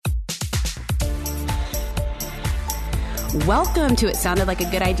Welcome to It Sounded Like a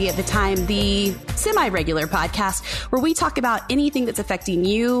Good Idea at the Time, the semi-regular podcast where we talk about anything that's affecting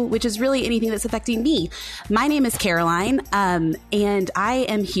you, which is really anything that's affecting me. My name is Caroline, and I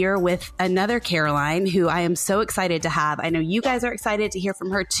am here with another Caroline who I am so excited to have. I know you guys are excited to hear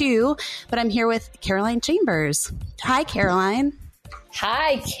from her too, but I'm here with Caroline Chambers. Hi, Caroline.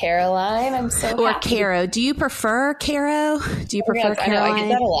 Hi, Caroline. I'm so happy. Or Caro. Do you prefer Caro? Do you prefer Caroline? I know, I get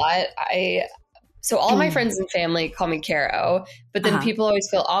that a lot. So all my friends and family call me Caro, but then people always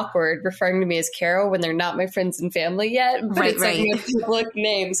feel awkward referring to me as Caro when they're not my friends and family yet. But it's like a public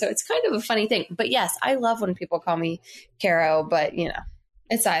name. So it's kind of a funny thing. But yes, I love when people call me Caro, but you know,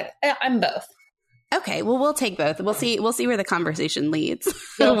 I'm both. Okay, well, we'll take both. We'll see where the conversation leads.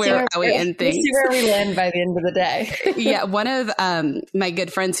 We'll see where we land by the end of the day. Yeah, one of my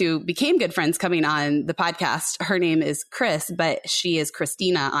good friends who became good friends coming on the podcast, her name is Chris, but she is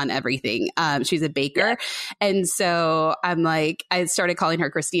Christina on everything. She's a baker. Yeah. And so I'm like, I started calling her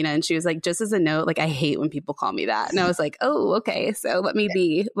Christina, and she was like, just as a note, like, I hate when people call me that. And I was like, oh, okay. So let me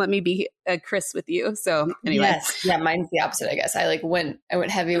be a Chris with you. So anyway. Yes. Yeah, mine's the opposite, I guess. I went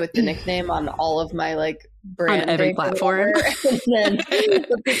heavy with the nickname on all of my brand on every platform. And then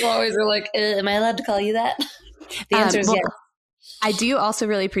people always are like, am I allowed to call you that? The answer is yes. I do also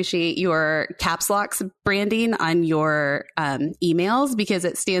really appreciate your caps locks branding on your emails, because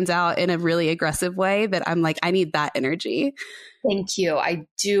it stands out in a really aggressive way that I'm like, I need that energy. Thank you. I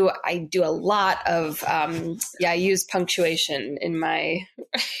do a lot of, I use punctuation in my,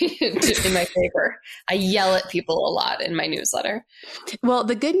 in my paper. I yell at people a lot in my newsletter. Well,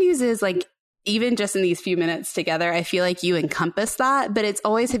 the good news is, like, even just in these few minutes together, I feel like you encompass that. But it's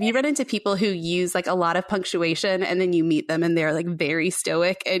always, have you run into people who use like a lot of punctuation and then you meet them and they're like very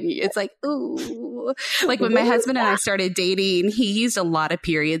stoic, and it's like, ooh, like when my husband and I started dating, he used a lot of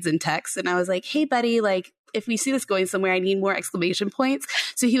periods in text, and I was like, hey buddy, like, if we see this going somewhere, I need more exclamation points.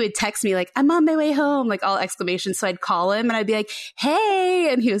 So he would text me like, I'm on my way home, like all exclamations. So I'd call him and I'd be like, hey,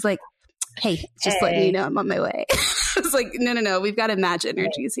 and he was like, hey, just letting you know I'm on my way. I was like, no, we've got to match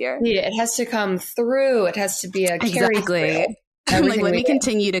energies here. Yeah, it has to come through. It has to be a carry through. I'm like, let me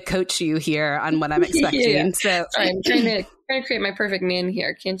continue to coach you here on what I'm expecting. Yeah. So I'm trying to create my perfect man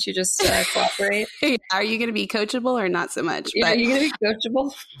here. Can't you just cooperate? Are you going to be coachable or not so much? Yeah, are you going to be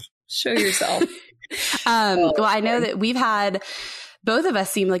coachable? Show yourself. Well, I know that we've had, both of us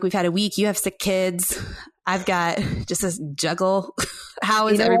seem like we've had a week. You have sick kids. I've got just this juggle. How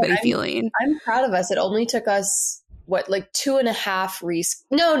is everybody feeling? I'm proud of us. It only took us, 2.5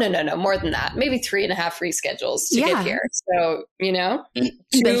 no, more than that. Maybe 3.5 reschedules to get here. So,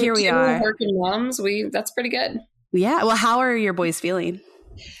 but here we are. Working moms, that's pretty good. Yeah. Well, how are your boys feeling?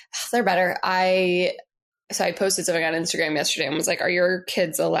 They're better. So I posted something on Instagram yesterday and was like, are your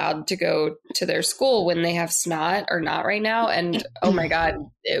kids allowed to go to their school when they have snot or not right now? And oh my God,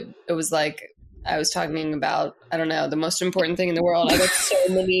 it was like, I was talking about, I don't know, the most important thing in the world. I got so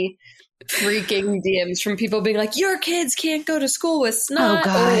many freaking DMs from people being like, your kids can't go to school with snot. Oh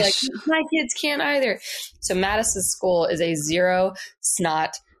gosh. Or like, my kids can't either. So Madison's school is a 0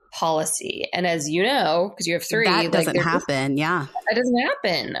 snot policy. And as you know, because you have 3, that doesn't happen. Yeah. That doesn't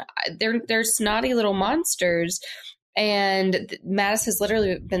happen. They're snotty little monsters. And Madison's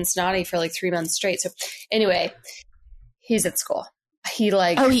literally been snotty for like 3 months straight. So anyway, he's at school. He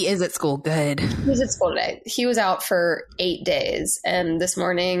is at school. Good. He's at school today. He was out for 8 days. And this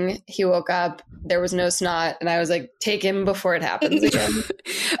morning he woke up, there was no snot. And I was like, take him before it happens again.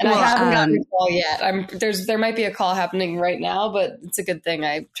 And I haven't gotten a call yet. There might be a call happening right now, but it's a good thing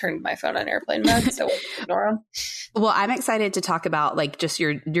I turned my phone on airplane mode, so we'll ignore him. Well, I'm excited to talk about like just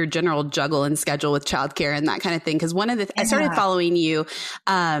your general juggle and schedule with childcare and that kind of thing. Because one of the I started following you.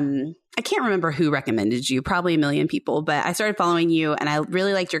 I can't remember who recommended you, probably a million people, but I started following you and I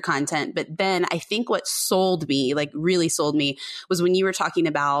really liked your content. But then I think what really sold me was when you were talking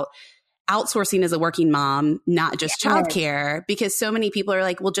about outsourcing as a working mom, not just childcare, because so many people are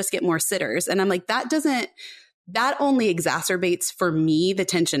like, we'll just get more sitters. And I'm like, that only exacerbates for me the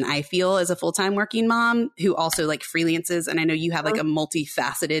tension I feel as a full-time working mom who also like freelances. And I know you have like a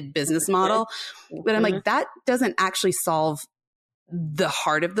multifaceted business model, but I'm like, that doesn't actually solve the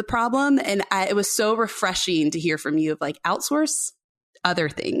heart of the problem. And it was so refreshing to hear from you of like, outsource other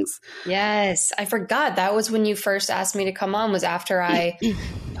things. Yes. I forgot. That was when you first asked me to come on, was after I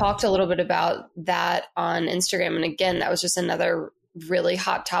talked a little bit about that on Instagram. And again, that was just another really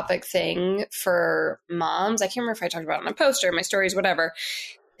hot topic thing for moms. I can't remember if I talked about it on my post or my stories, whatever.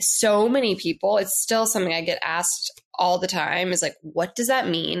 So many people, it's still something I get asked all the time, is like, what does that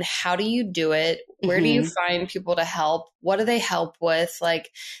mean? How do you do it? Where do you find people to help? What do they help with? Like,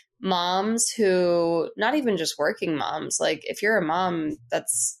 moms who, not even just working moms, like if you're a mom,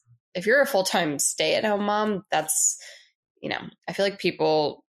 if you're a full-time stay-at-home mom, that's, I feel like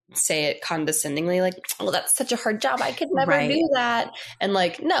people say it condescendingly, like, oh, that's such a hard job, I could never do that. And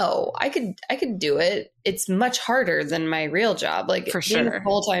like, no, I could do it. It's much harder than my real job. Like, for being sure, a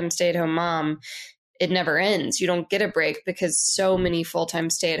full-time stay-at-home mom, it never ends. You don't get a break, because so many full-time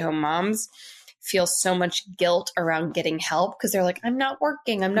stay-at-home moms feel so much guilt around getting help, because they're like, I'm not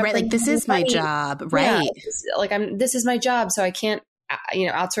working, I'm not right, like this is my job, right? This is my job, so I can't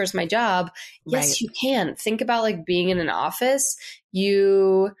outsource my job. Yes, you can. Think about like being in an office. When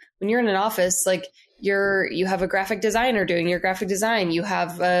you're in an office, like you have a graphic designer doing your graphic design. You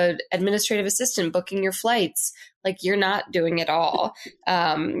have an administrative assistant booking your flights. Like, you're not doing it all.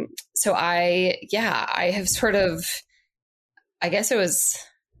 So I have sort of, I guess it was,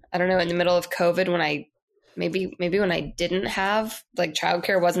 I don't know, in the middle of COVID, when maybe when I didn't have, like,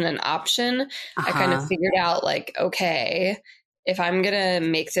 childcare wasn't an option, I kind of figured out, like, okay, if I'm going to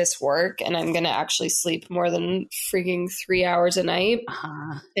make this work and I'm going to actually sleep more than freaking 3 hours a night,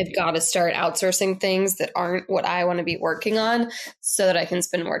 I've got to start outsourcing things that aren't what I want to be working on, so that I can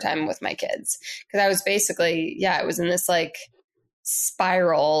spend more time with my kids. Because I was basically, I was in this like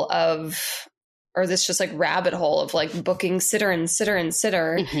spiral or this just like rabbit hole of like booking sitter and sitter and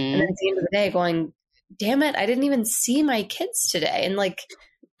sitter. Mm-hmm. And then at the end of the day going, damn it, I didn't even see my kids today. And like,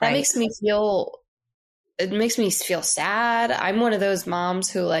 that makes me feel sad. I'm one of those moms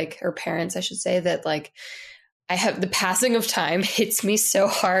who, like, or parents, I should say, that like, I have the passing of time hits me so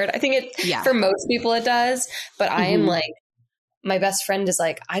hard. I think for most people it does, but I am like, my best friend is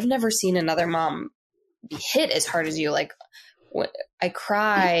like, I've never seen another mom be hit as hard as you. Like, I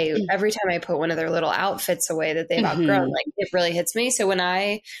cry every time I put one of their little outfits away that they've outgrown. Like, it really hits me. So when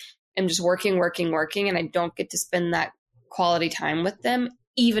I am just working, and I don't get to spend that quality time with them,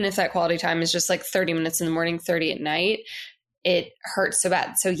 even if that quality time is just like 30 minutes in the morning, 30 at night, it hurts so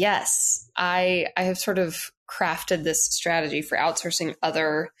bad. So yes, I have sort of crafted this strategy for outsourcing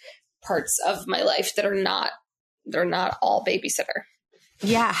other parts of my life that they're not all babysitter.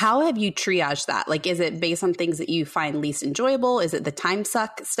 Yeah. How have you triaged that? Like, is it based on things that you find least enjoyable? Is it the time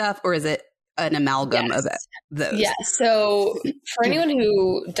suck stuff, or is it an amalgam of those? Yeah. So for anyone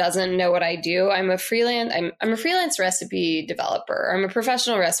who doesn't know what I do, I'm a freelance recipe developer. I'm a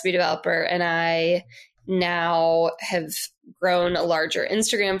professional recipe developer, and I now have grown a larger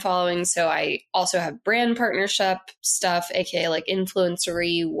Instagram following. So I also have brand partnership stuff, aka like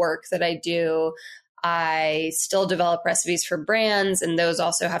influencery work that I do. I still develop recipes for brands, and those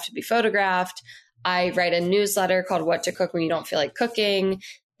also have to be photographed. I write a newsletter called What to Cook When You Don't Feel Like Cooking.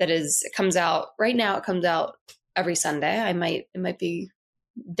 It comes out right now. It comes out every Sunday. It might be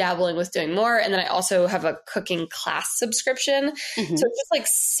dabbling with doing more. And then I also have a cooking class subscription. So it's just like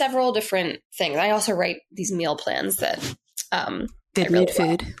several different things. I also write these meal plans that, Good mood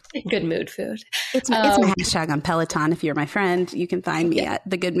food. Good mood food. It's my hashtag on Peloton. If you're my friend, you can find me at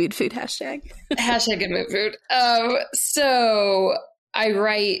the good mood food hashtag. Hashtag good mood food. So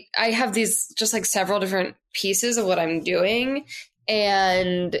I have these just like several different pieces of what I'm doing.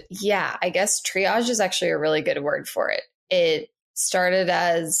 And yeah, I guess triage is actually a really good word for it. It started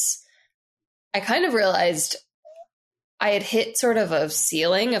as I kind of realized I had hit sort of a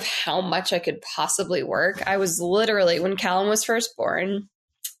ceiling of how much I could possibly work. I was literally, when Callum was first born,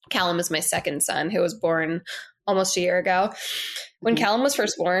 Callum is my second son, who was born almost a year ago. When Callum was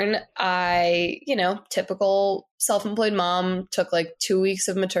first born, I, typical self-employed mom, took like 2 weeks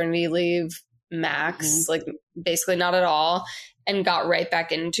of maternity leave max, like basically not at all, and got right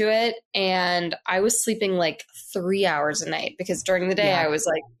back into it. And I was sleeping like 3 hours a night, because during the day I was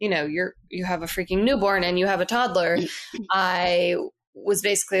like, you have a freaking newborn and you have a toddler. I was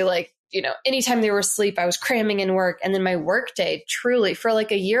basically like, anytime they were asleep, I was cramming in work. And then my work day, truly for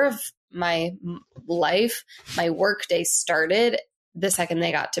like a year of my life, my work day started the second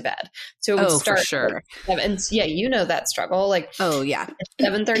they got to bed. So it would start. For sure. And yeah, that struggle. Like, oh yeah. At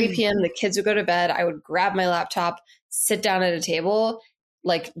 7:30 p.m., the kids would go to bed. I would grab my laptop, sit down at a table.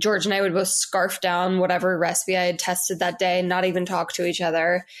 Like, George and I would both scarf down whatever recipe I had tested that day, not even talk to each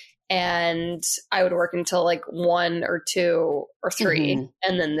other. And I would work until like 1 or 2 or 3.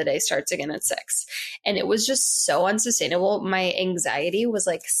 And then the day starts again at 6. And it was just so unsustainable. My anxiety was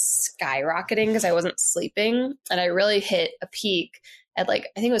like skyrocketing because I wasn't sleeping. And I really hit a peak at like,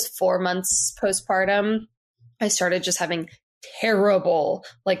 I think it was 4 months postpartum. I started just having terrible,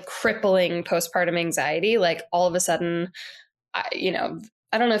 like crippling postpartum anxiety. Like, all of a sudden,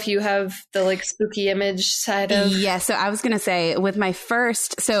 I don't know if you have the like spooky image side of. Yeah. So I was going to say with my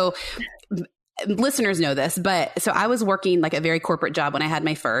first, so listeners know this, but so I was working like a very corporate job when I had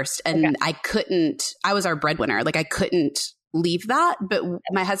my first, and I was our breadwinner. Like I couldn't leave that. But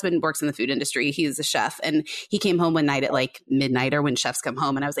my husband works in the food industry. He's a chef, and he came home one night at like midnight or when chefs come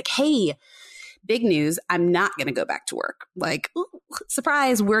home. And I was like, hey, big news. I'm not going to go back to work. Like, ooh,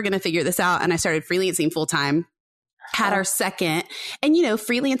 surprise, we're going to figure this out. And I started freelancing full time. Had our second, and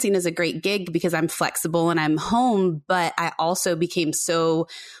freelancing is a great gig because I'm flexible and I'm home, but I also became so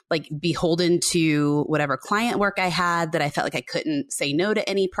like beholden to whatever client work I had that I felt like I couldn't say no to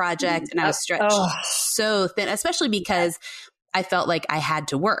any project, and I was stretched so thin, especially because I felt like I had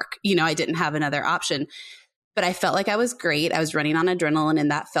to work. I didn't have another option. But I felt like I was great. I was running on adrenaline,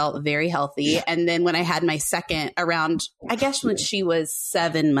 and that felt very healthy. And then when I had my second around, I guess when she was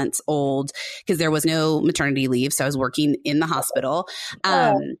 7 months old, because there was no maternity leave. So I was working in the hospital.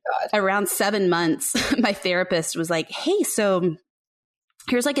 Around 7 months, my therapist was like, hey, so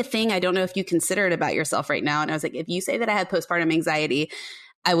here's like a thing I don't know if you consider it about yourself right now. And I was like, if you say that I had postpartum anxiety,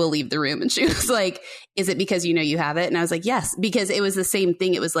 I will leave the room. And she was like, is it because you have it? And I was like, yes, because it was the same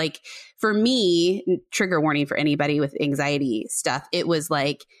thing. It was like, for me, trigger warning for anybody with anxiety stuff, it was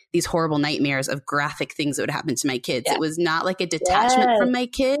like these horrible nightmares of graphic things that would happen to my kids. It was not like a detachment from my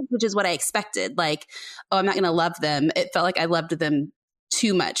kids, which is what I expected. Like, oh, I'm not going to love them. It felt like I loved them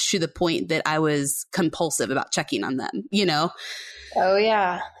too much to the point that I was compulsive about checking on them, Oh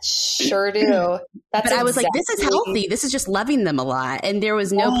yeah, sure do. But I was like, this is healthy. This is just loving them a lot. And there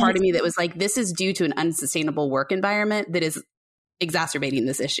was no part of me that was like, this is due to an unsustainable work environment that is exacerbating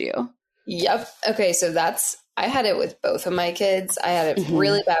this issue. Yep. Okay. So I had it with both of my kids. I had it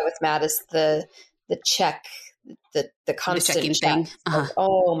really bad with Mattis, the check, the constant checking check. Thing. Like,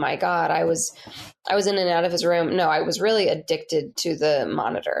 oh my God. I was in and out of his room. No, I was really addicted to the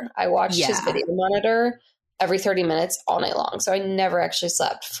monitor. I watched his video monitor every 30 minutes all night long. So I never actually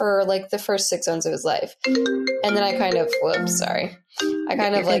slept for like the first 6 months of his life. And then I kind of,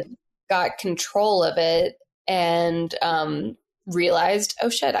 like got control of it and realized, oh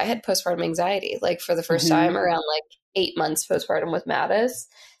shit, I had postpartum anxiety, like for the first time around like 8 months postpartum with Mattis.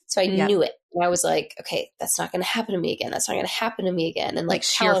 So I knew it. And I was like, okay, that's not going to happen to me again. That's not going to happen to me again. And like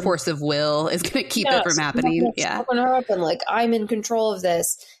sheer force of will is going to keep it from happening. Yeah. Her up and like, I'm in control of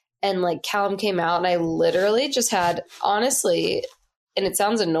this. And like Callum came out and I literally just had, honestly, and it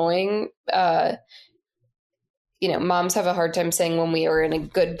sounds annoying, moms have a hard time saying when we are in a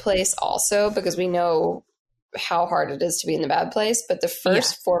good place also, because we know how hard it is to be in the bad place. But the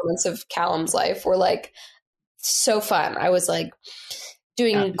first 4 months of Callum's life were like so fun. I was like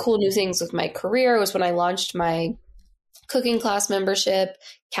doing cool new things with my career. It was when I launched my cooking class membership.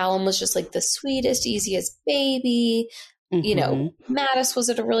 Callum was just like the sweetest, easiest baby. Mattis was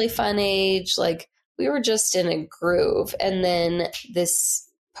at a really fun age. Like we were just in a groove. And then this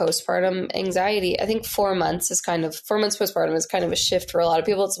postpartum anxiety, I think 4 months postpartum is kind of a shift for a lot of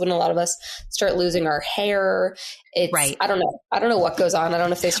people. It's when a lot of us start losing our hair. It's right. I don't know what goes on. I don't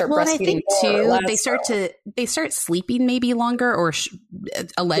know if they start breastfeeding. I think too, they start sleeping maybe longer or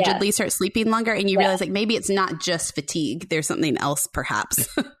allegedly start sleeping longer. And you realize like maybe it's not just fatigue. There's something else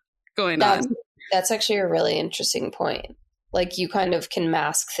perhaps going on. That's actually a really interesting point. Like you kind of can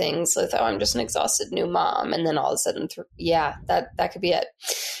mask things with, oh, I'm just an exhausted new mom. And then all of a sudden, that could be it.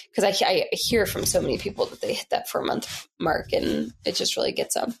 Because I hear from so many people that they hit that 4 month mark and it just really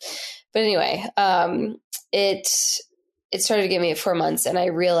gets them. But anyway, it started to get me at 4 months and I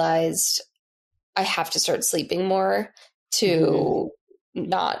realized I have to start sleeping more to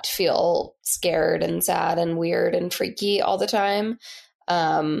not feel scared and sad and weird and freaky all the time.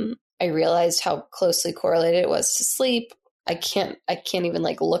 I realized how closely correlated it was to sleep. I can't even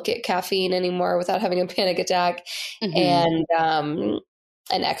like look at caffeine anymore without having a panic attack and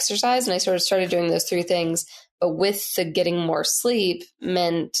exercise. And I sort of started doing those 3 things, but with the getting more sleep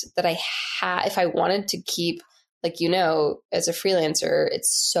meant that if I wanted to keep, like, as a freelancer,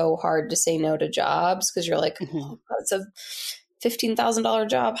 it's so hard to say no to jobs. 'Cause you're like, oh, it's a $15,000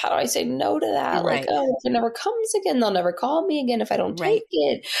 job. How do I say no to that? Right. Like, oh, if it never comes again, they'll never call me again if I don't take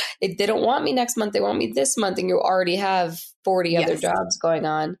it. If they don't want me next month, they want me this month, and you already have 40 other jobs going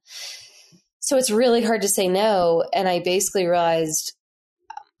on. So it's really hard to say no. And I basically realized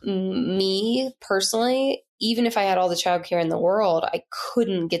me personally, even if I had all the childcare in the world, I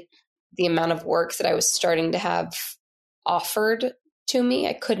couldn't get the amount of work that I was starting to have offered to me.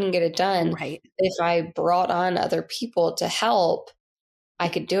 I couldn't get it done. Right. If I brought on other people to help, I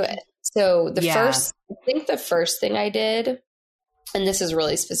could do it. So the first thing I did, and this is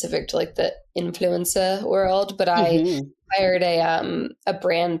really specific to like the influencer world, but I hired a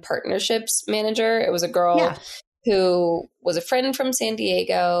brand partnerships manager. It was a girl who was a friend from San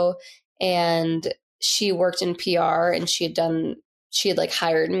Diego and she worked in PR, and she had like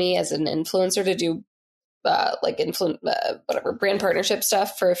hired me as an influencer to do whatever brand partnership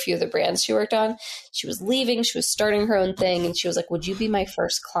stuff for a few of the brands she worked on. She was leaving, she was starting her own thing, and she was like, would you be my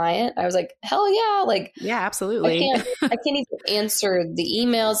first client? I was like, hell yeah. Like, yeah, absolutely. I can't even answer the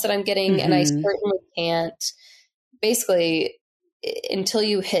emails that I'm getting. And I certainly can't, basically, until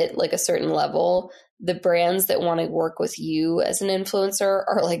you hit like a certain level, the brands that want to work with you as an influencer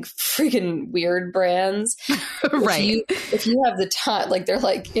are like freaking weird brands. Right. If you have the time, like they're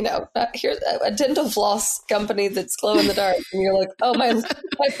like, here's a dental floss company that's glow in the dark. And you're like, oh, my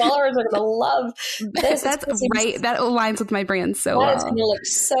followers are going to love this. That's right. That aligns with my brand so well. It's going to look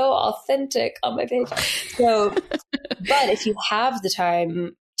so authentic on my page. So, but if you have the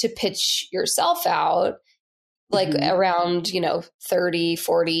time to pitch yourself out, like around, 30,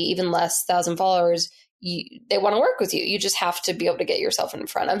 40, even less 1,000 followers, they want to work with you. You just have to be able to get yourself in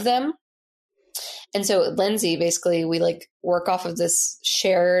front of them. And so at Lindsay, basically, we like work off of this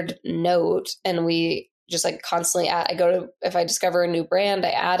shared note, and we just like constantly if I discover a new brand, I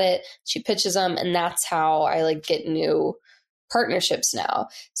add it, she pitches them. And that's how I like get new partnerships now.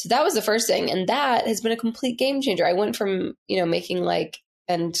 So that was the first thing. And that has been a complete game changer. I went from, making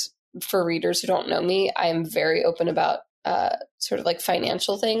and for readers who don't know me, I am very open about sort of like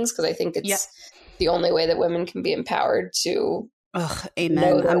financial things, because I think it's the only way that women can be empowered to. Oh,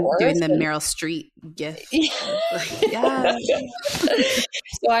 amen. I'm doing the Meryl Streep gift. Yeah.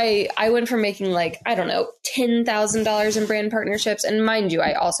 So I went from making like, I don't know, $10,000 in brand partnerships. And mind you,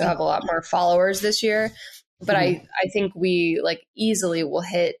 I also have a lot more followers this year, but I think we like easily will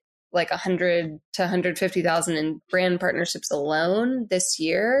hit like 100 to 150,000 in brand partnerships alone this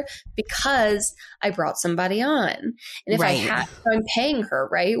year, because I brought somebody on. And if I'm paying her,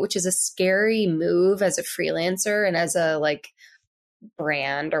 right, which is a scary move as a freelancer and as a like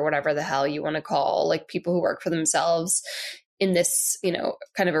brand or whatever the hell you want to call like people who work for themselves in this,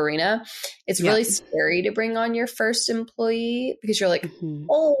 kind of arena. It's really scary to bring on your first employee, because you're like,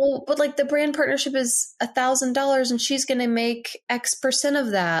 oh, but like the brand partnership is $1,000 and she's going to make X%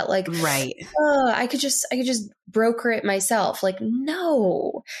 of that. Like, right. I could just broker it myself. Like,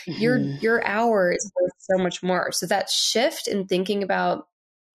 no, your hour is worth so much more. So that shift in thinking about,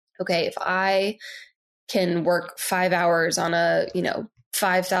 okay, if I can work 5 hours on a,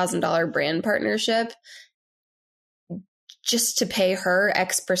 $5,000 brand partnership, just to pay her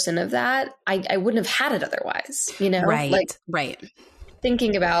X% of that, I wouldn't have had it otherwise, Right. Right.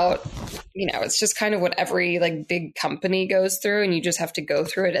 Thinking about, it's just kind of what every like big company goes through, and you just have to go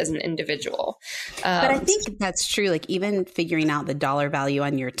through it as an individual. But I think that's true. Like even figuring out the dollar value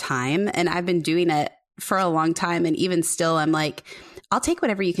on your time, and I've been doing it for a long time. And even still, I'm like, I'll take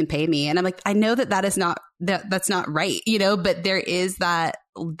whatever you can pay me. And I'm like, I know that is not, that's not right, but there is that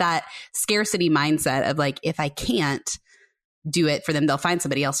scarcity mindset of like, if I can't do it for them, they'll find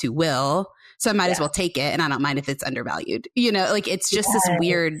somebody else who will. So I might as well take it. And I don't mind if it's undervalued, like it's just this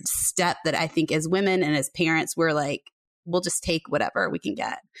weird step that I think as women and as parents, we're like, we'll just take whatever we can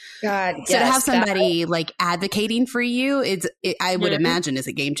get. God, so to have somebody like advocating for you, I would imagine is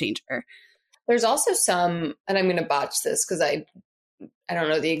a game changer. There's also some, and I'm going to botch this because I don't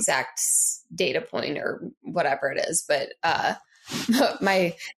know the exact data point or whatever it is, but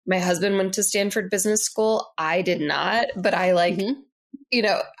my husband went to Stanford Business School. I did not, but I like,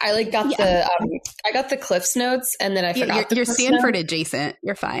 I like got I got the Cliffs Notes, and then I forgot. You're Stanford adjacent.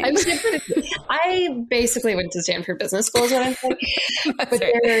 You're fine. I'm Stanford. I basically went to Stanford Business School is what I'm saying. But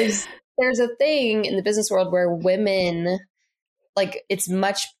right. there's a thing in the business world where women, like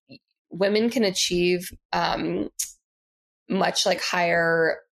women can achieve much like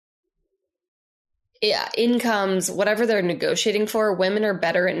higher incomes, whatever they're negotiating for. Women are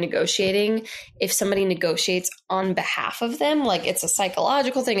better at negotiating if somebody negotiates on behalf of them. Like it's a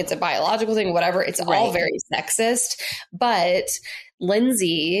psychological thing, it's a biological thing, whatever. It's all very sexist. But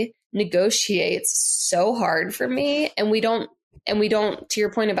Lindsay negotiates so hard for me, and we don't, to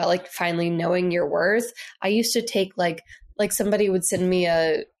your point about like finally knowing your worth. I used to take like somebody would send me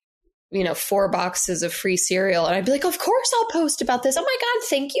 4 boxes of free cereal, and I'd be like, of course I'll post about this. Oh my God,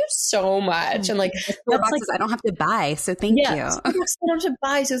 thank you so much. And like 4 boxes I don't have to buy, so thank you. 4 boxes I don't have to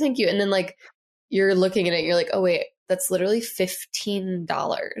buy, so thank you. And then like you're looking at it, and you're like, oh wait, that's literally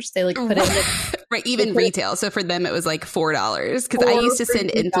 $15. They like put in right, even retail. So for them it was like $4, because I used to send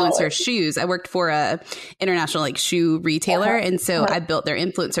influencer shoes. I worked for a international like shoe retailer, and so I built their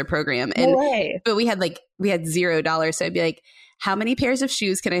influencer program. And but we had $0, so I'd be like, how many pairs of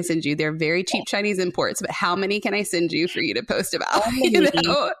shoes can I send you? They're very cheap Chinese imports, but how many can I send you for you to post about? You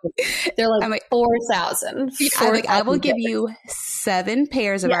know? They're like 4,000. I'm like, I will give you 7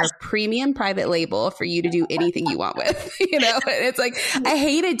 pairs of our premium private label for you to do anything you want with. You know, and it's like, I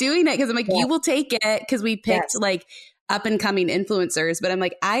hated doing it because I'm like, you will take it because we picked like up and coming influencers, but I'm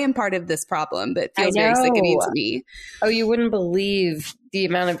like, I am part of this problem that feels very sickening to me. Oh, you wouldn't believe the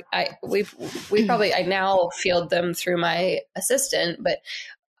amount of I now field them through my assistant, but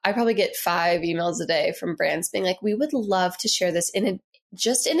I probably get 5 emails a day from brands being like, we would love to share this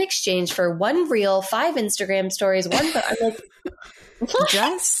just in exchange for 1 reel, 5 Instagram stories, 1. I'm like,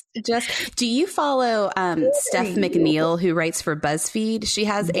 just do you follow Steph McNeil, who writes for BuzzFeed? She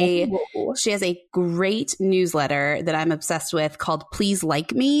has a great newsletter that I'm obsessed with called Please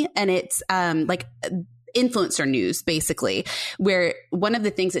Like Me, and it's like influencer news, basically, where one of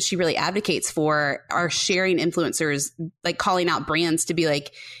the things that she really advocates for are sharing influencers, like calling out brands to be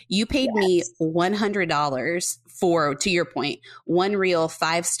like, you paid me $100 for, to your point, 1 reel,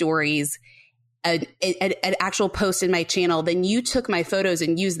 5 stories, an actual post in my channel, then you took my photos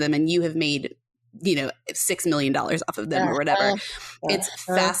and used them and you have made, you know, $6 million off of them or whatever. It's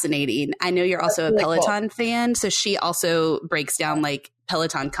fascinating. I know you're also a Peloton fan. So she also breaks down like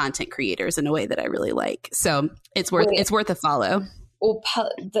Peloton content creators in a way that I really like. So it's worth a follow. Well,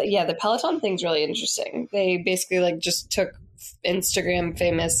 the Peloton thing's really interesting. They basically like just took Instagram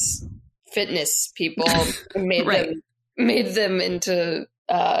famous fitness people and made them into,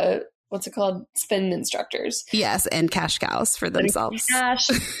 what's it called? Spin instructors. Yes, and cash cows for themselves. Cash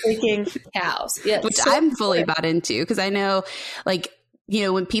freaking cows. Yes. Which I'm fully bought into because I know, like, you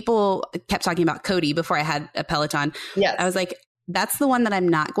know, when people kept talking about Cody before I had a Peloton, I was like, that's the one that I'm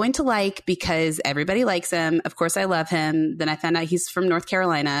not going to like because everybody likes him. Of course, I love him. Then I found out he's from North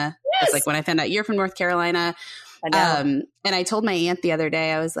Carolina. Yes. It's like when I found out you're from North Carolina. I know. And I told my aunt the other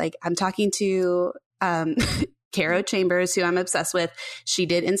day, I was like, I'm talking to Caro Chambers, who I'm obsessed with. She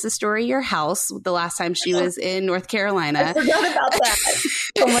did Insta story your house the last time she was in North Carolina. I forgot about that.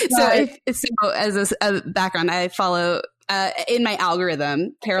 Oh my God. So as a background, I follow in my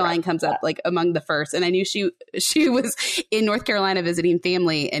algorithm, Caroline comes up like among the first, and I knew she was in North Carolina visiting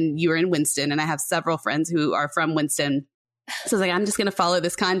family, and you were in Winston, and I have several friends who are from Winston. So I was like, I'm just going to follow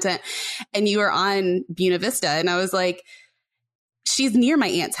this content, and you were on Buena Vista, and I was like, she's near my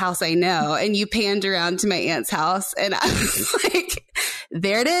aunt's house, I know. And you panned around to my aunt's house, and I was like,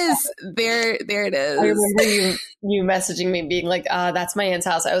 there it is. There it is. I remember you messaging me being like, that's my aunt's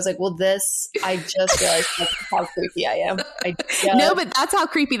house. I was like, well, I just realized how creepy I am. No, but that's how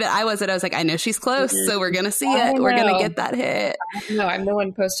creepy that I was. That I was like, I know she's close, so we're going to see it. We're going to get that hit. No, I'm the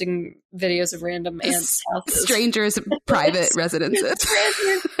one posting videos of random aunt's houses. Strangers' private residences.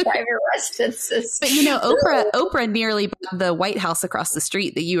 Strangers' private residences. But you know, Oprah nearly bought the White House across the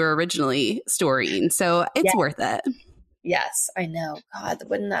street that you were originally storing. So it's worth it. Yes, I know. God,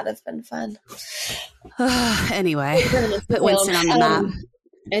 wouldn't that have been fun? Anyway, put Winston on the map.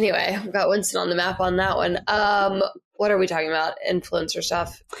 Anyway, we got Winston on the map on that one. What are we talking about? Influencer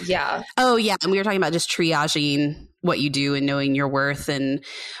stuff? Yeah. Oh, yeah. And we were talking about just triaging what you do and knowing your worth. And,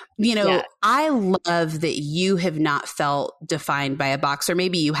 you know, I love that you have not felt defined by a box, or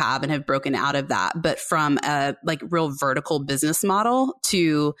maybe you have and have broken out of that, but from a like real vertical business model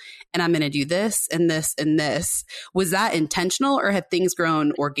to, and I'm going to do this and this and this. Was that intentional, or have things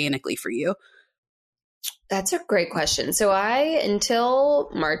grown organically for you? That's a great question. So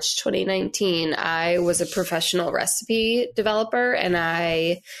until March 2019, I was a professional recipe developer, and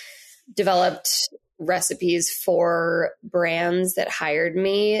I developed recipes for brands that hired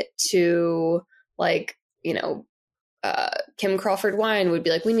me to, like, you know, Kim Crawford Wine would be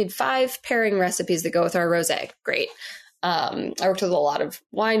like, we need 5 pairing recipes that go with our rosé. Great. I worked with a lot of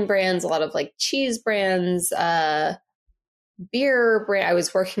wine brands, a lot of like cheese brands, beer brand. I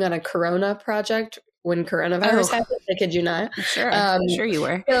was working on a Corona project when coronavirus happened. I kid you not. Sure. Sure you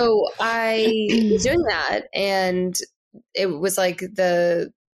were. So I was doing that, and it was like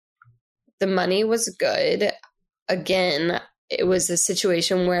the money was good. Again, it was a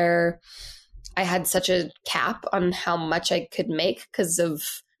situation where I had such a cap on how much I could make because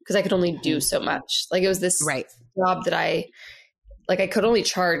I could only do so much. Like, it was this job that I could only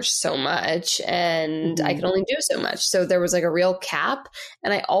charge so much, and I could only do so much. So there was like a real cap.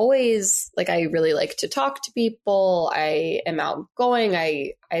 And I always, like, I really like to talk to people. I am outgoing.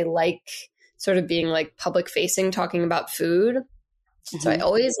 I like sort of being like public facing, talking about food. So I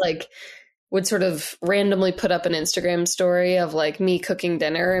always like would sort of randomly put up an Instagram story of like me cooking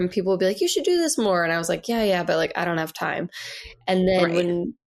dinner, and people would be like, you should do this more. And I was like, yeah, but like, I don't have time. And then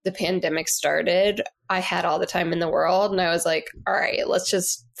when the pandemic started, I had all the time in the world, and I was like, all right, let's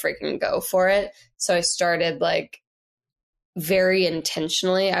just freaking go for it. So I started like very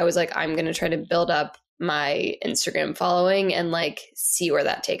intentionally. I was like, I'm going to try to build up my Instagram following and like see where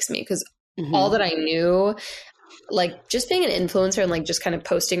that takes me. Because all that I knew, like just being an influencer and like just kind of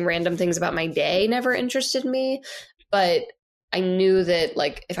posting random things about my day never interested me. But I knew that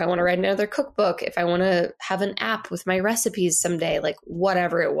like if I want to write another cookbook, if I want to have an app with my recipes someday, like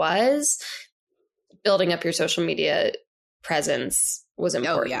whatever it was, building up your social media presence was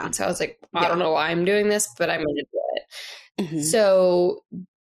important. Oh, yeah. So I was like, I don't know why I'm doing this, but I'm going to do it. Mm-hmm. So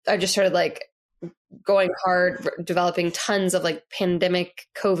I just started like going hard, developing tons of like pandemic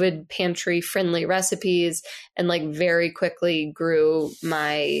COVID pantry friendly recipes, and like very quickly grew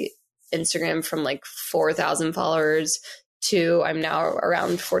my Instagram from like 4,000 followers to I'm now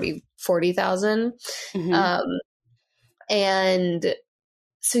around 40,000. And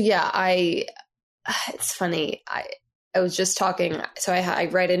so, yeah, it's funny. I was just talking. So I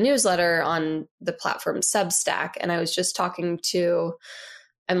write a newsletter on the platform Substack, and I was just talking to,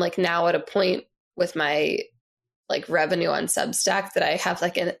 I'm like now at a point with my like revenue on Substack that I have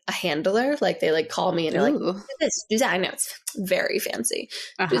like a handler, like they like call me and they're like, do this, do that. I know it's very fancy.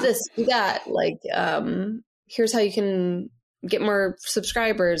 Do this, do that. Like, here's how you can get more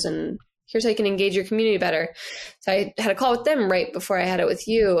subscribers, and here's how you can engage your community better. So I had a call with them right before I had it with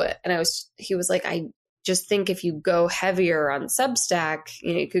you. And he was like, I just think if you go heavier on Substack,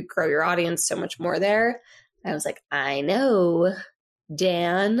 you know, you could grow your audience so much more there. And I was like, I know,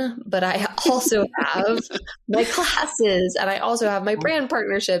 Dan, but I also have my classes, and I also have my brand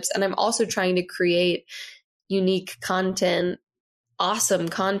partnerships, and I'm also trying to create unique content, awesome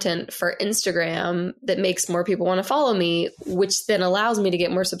content for Instagram that makes more people want to follow me, which then allows me to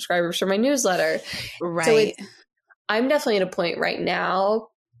get more subscribers for my newsletter. Right. So I'm definitely at a point right now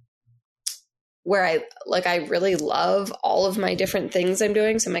where I really love all of my different things I'm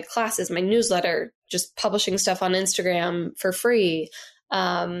doing. So my classes, my newsletter, just publishing stuff on Instagram for free,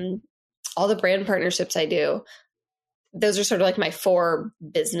 all the brand partnerships I do. Those are sort of like my 4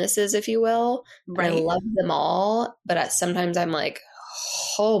 businesses, if you will. Right. I love them all, but sometimes I'm like,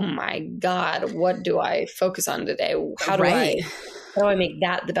 oh my God, what do I focus on today? How do I make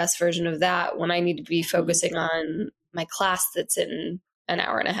that the best version of that when I need to be focusing on my class that's in an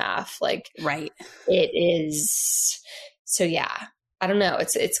hour and a half? Like, right. It is. So yeah, I don't know.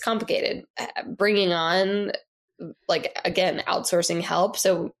 It's complicated bringing on, like, again, outsourcing help.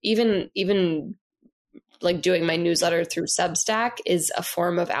 So even like doing my newsletter through Substack is a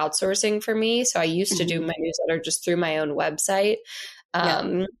form of outsourcing for me. So I used to do my newsletter just through my own website.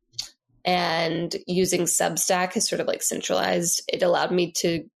 And using Substack has sort of like centralized. It allowed me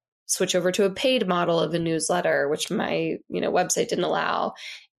to switch over to a paid model of a newsletter, which my, website didn't allow.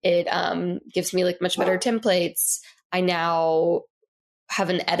 It gives me like much better templates. I now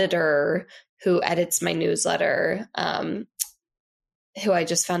have an editor who edits my newsletter, who I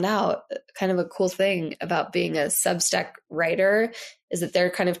just found out kind of a cool thing about being a Substack writer is that they're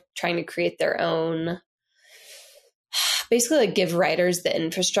kind of trying to create their own, basically like give writers the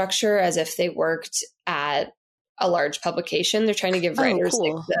infrastructure as if they worked at a large publication. They're trying to give writers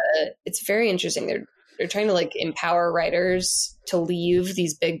like it's very interesting. They're trying to like empower writers to leave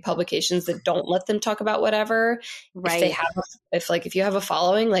these big publications that don't let them talk about whatever. Right. If you have a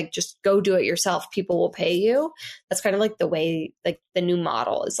following, like just go do it yourself. People will pay you. That's kind of like the way, like the new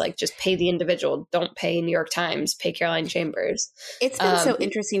model is like, just pay the individual. Don't pay New York Times, pay Caroline Chambers. It's been so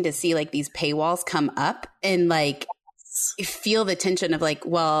interesting to see like these paywalls come up and like feel the tension of like,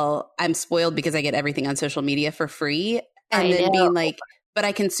 well, I'm spoiled because I get everything on social media for free. And then being like, but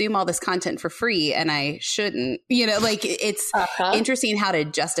I consume all this content for free and I shouldn't, like it's interesting how to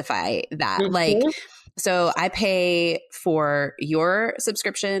justify that. Mm-hmm. Like, so I pay for your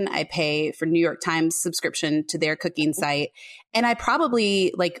subscription. I pay for New York Times subscription to their cooking site. And I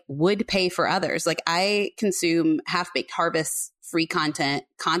probably like would pay for others. Like I consume Half Baked Harvest free content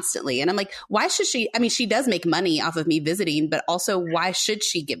constantly. And I'm like, why should she? I mean, she does make money off of me visiting, but also why should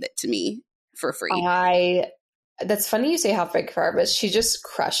she give it to me for free? That's funny you say Half Baked Harvest. She just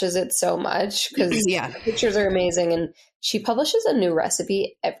crushes it so much because the pictures are amazing. And she publishes a new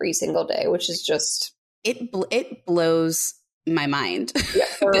recipe every single day, which is just... It blows my mind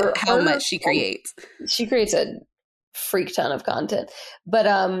how much she creates. She creates a freak ton of content. But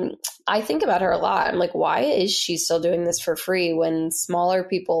I think about her a lot. I'm like, why is she still doing this for free when smaller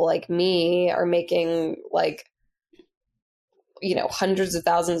people like me are making like hundreds of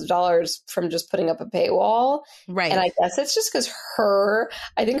thousands of dollars from just putting up a paywall. Right. And I guess it's just because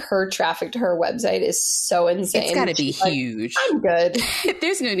I think her traffic to her website is so insane. It's got to be huge. I'm good.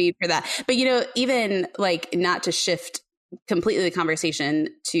 There's no need for that. But, even like, not to shift completely the conversation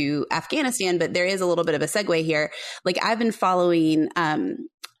to Afghanistan, but there is a little bit of a segue here. Like, I've been following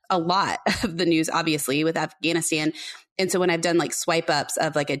a lot of the news, obviously, with Afghanistan. And so when I've done like swipe ups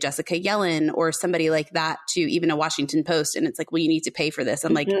of like a Jessica Yellen or somebody like that to even a Washington Post, and it's like, well, you need to pay for this.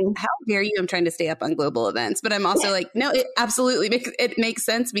 I'm like, how dare you? I'm trying to stay up on global events. But I'm also like, no, it absolutely makes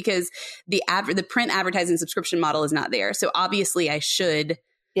sense because the print advertising subscription model is not there. So obviously I should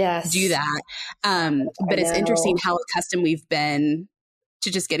do that. But it's interesting how accustomed we've been to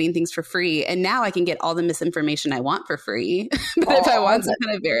just getting things for free. And now I can get all the misinformation I want for free. But if I want some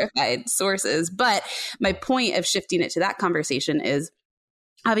kind of verified sources. But my point of shifting it to that conversation is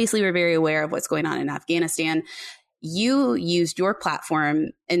obviously we're very aware of what's going on in Afghanistan. You used your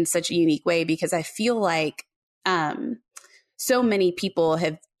platform in such a unique way because I feel like so many people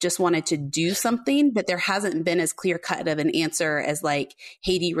have just wanted to do something, but there hasn't been as clear cut of an answer as like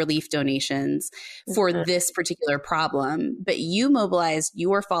Haiti relief donations for this particular problem. But you mobilized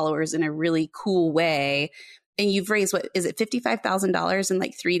your followers in a really cool way. And you've raised, what is it, $55,000 in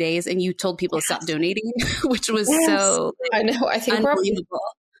like 3 days? And you told people to stop donating, which was so I know. I think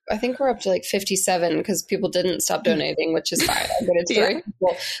we're up to like 57 because people didn't stop donating, which is fine. But it's very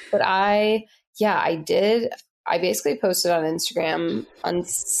cool. But I did. I basically posted on Instagram on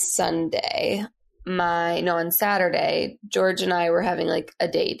Sunday. On Saturday, George and I were having like a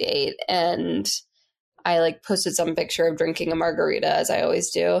date, and I like posted some picture of drinking a margarita, as I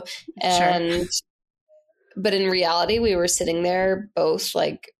always do. And but in reality, we were sitting there both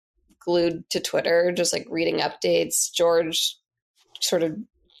like glued to Twitter, just like reading updates. George sort of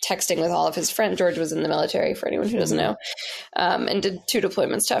texting with all of his friends. George was in the military, for anyone who doesn't know, and did 2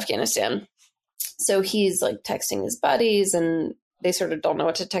 deployments to Afghanistan. So he's like texting his buddies and they sort of don't know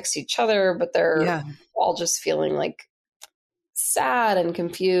what to text each other, but they're all just feeling like sad and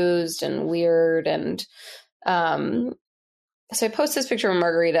confused and weird. And so I post this picture of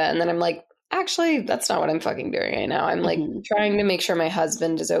Margarita and then I'm like, actually, that's not what I'm fucking doing right now. I'm like trying to make sure my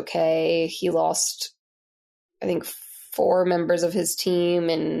husband is okay. He lost, I think, 4 members of his team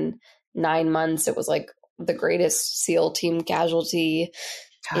in 9 months. It was like the greatest SEAL team casualty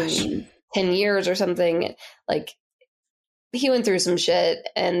in 10 years or something. Like, he went through some shit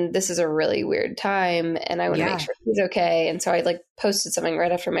and this is a really weird time and I want to make sure he's okay. And so I like posted something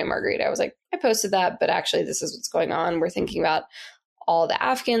right after my margarita. I was like, I posted that, but actually this is what's going on. We're thinking about all the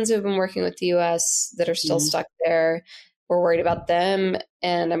Afghans who have been working with the US that are still stuck there. We're worried about them.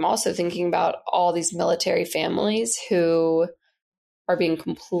 And I'm also thinking about all these military families who are being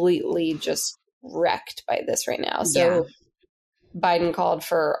completely just wrecked by this right now. So Biden called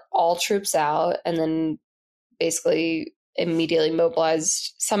for all troops out and then basically immediately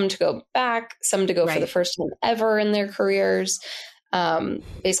mobilized some to go back, some to go for the first time ever in their careers.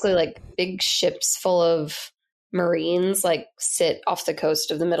 Basically like big ships full of Marines like sit off the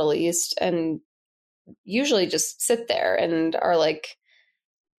coast of the Middle East and usually just sit there and are like,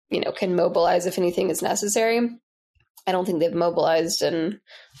 can mobilize if anything is necessary. I don't think they've mobilized in,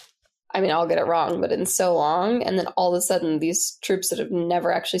 I'll get it wrong, but in so long. And then all of a sudden, these troops that have never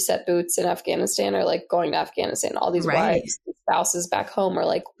actually set boots in Afghanistan are like going to Afghanistan. All these wives and spouses back home are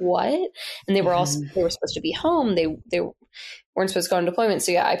like, what? And they were they were supposed to be home. They weren't supposed to go on deployment.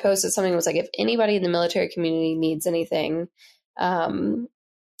 So I posted something that was like, if anybody in the military community needs anything, let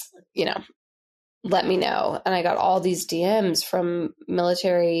me know. And I got all these DMs from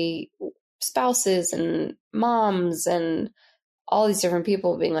military spouses and moms and all these different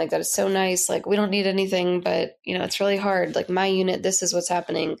people being like, that is so nice. Like, we don't need anything, but it's really hard. Like, my unit, this is what's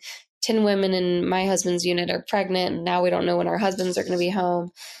happening. 10 women in my husband's unit are pregnant. And now we don't know when our husbands are going to be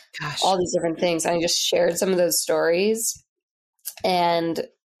home. Gosh. All these different things. And I just shared some of those stories. And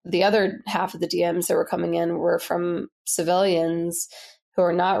the other half of the DMs that were coming in were from civilians who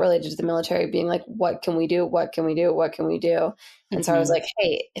are not related to the military being like, what can we do? What can we do? What can we do? And so I was like,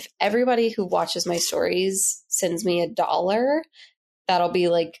 hey, if everybody who watches my stories sends me $1, that'll be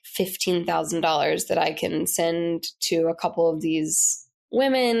like $15,000 that I can send to a couple of these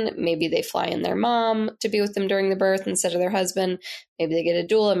women. Maybe they fly in their mom to be with them during the birth instead of their husband. Maybe they get a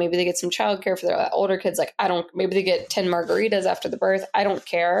doula. Maybe they get some childcare for their older kids. Like, maybe they get 10 margaritas after the birth. I don't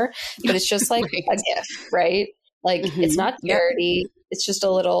care. But it's just like a gift, right? Like, it's not charity. It's just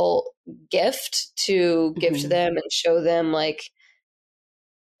a little gift to give to them and show them like,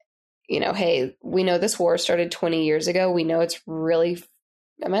 hey, we know this war started 20 years ago. We know it's really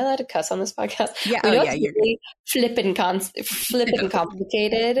am I allowed to cuss on this podcast? Yeah. We know yeah. it's really flippin'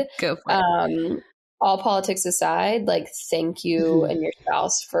 complicated. Go for it. All politics aside, like, thank you and your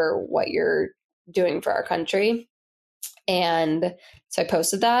spouse for what you're doing for our country. And so I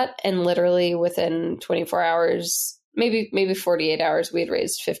posted that, and literally within 24 hours, maybe 48 hours, we had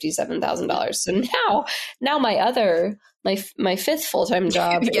raised $57,000. So now my fifth full-time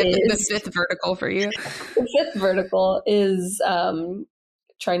job is the fifth vertical for you. The fifth vertical is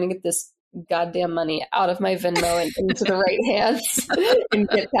trying to get this goddamn money out of my Venmo and into the right hands and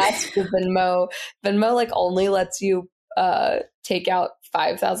get past the Venmo. Venmo like only lets you take out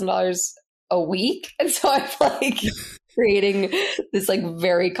 $5,000 a week, and so I'm like creating this like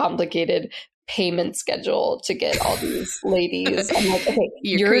very complicated payment schedule to get all these ladies. I'm like, okay,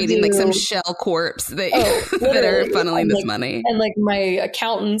 you're creating like some shell corps that are funneling this money, and like my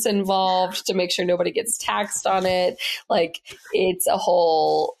accountant's involved to make sure nobody gets taxed on it. Like it's a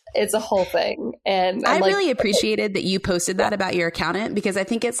whole thing. And I really appreciated that you posted that about your accountant, because I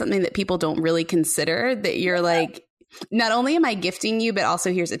think it's something that people don't really consider, that you're like, not only am I gifting you, but also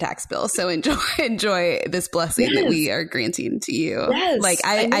here's a tax bill. So enjoy this blessing that we are granting to you. Yes, like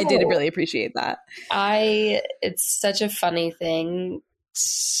I did really appreciate that. It's such a funny thing.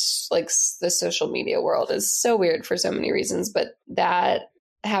 Like the social media world is so weird for so many reasons, but that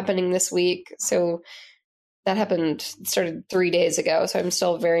happening this week. So that started 3 days ago. So I'm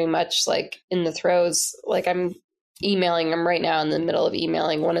still very much like in the throes. Like I'm right now in the middle of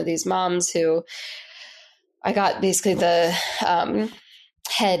emailing one of these moms who I got basically the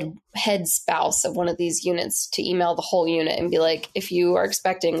head spouse of one of these units to email the whole unit and be like, if you are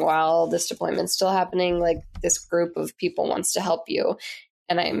expecting while this deployment's still happening, like this group of people wants to help you.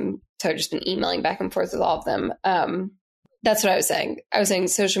 And I've just been emailing back and forth with all of them. That's what I was saying. I was saying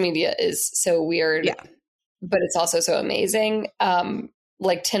social media is so weird, but it's also so amazing.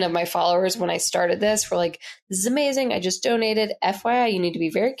 Like 10 of my followers when I started this were like, this is amazing. I just donated. FYI, you need to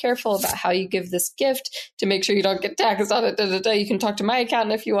be very careful about how you give this gift to make sure you don't get taxed on it. You can talk to my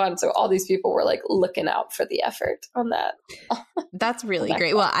accountant if you want. So all these people were like looking out for the effort on that. That's really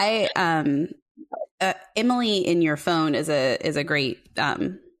great. Well, Emily in your phone is a great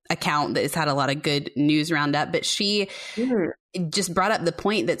account that has had a lot of good news roundup, but she just brought up the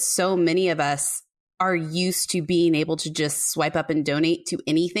point that so many of us are used to being able to just swipe up and donate to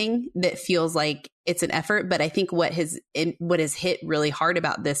anything that feels like it's an effort. But I think what has hit really hard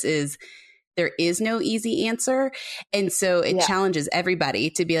about this is there is no easy answer. And so it challenges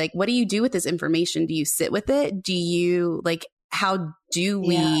everybody to be like, what do you do with this information? Do you sit with it? Do you like, how do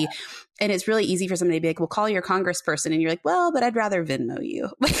we? Yeah. And it's really easy for somebody to be like, well, call your congressperson. And you're like, well, but I'd rather Venmo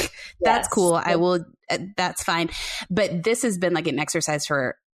you. That's cool. I will. That's fine. But this has been like an exercise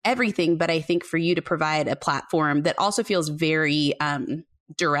for everything. But I think for you to provide a platform that also feels very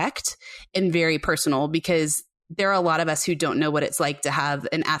direct and very personal, because there are a lot of us who don't know what it's like to have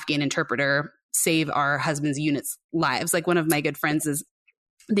an Afghan interpreter save our husband's units' lives. Like one of my good friends is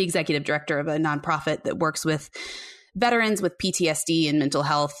the executive director of a nonprofit that works with veterans with PTSD and mental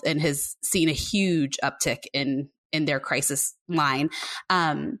health, and has seen a huge uptick in their crisis line.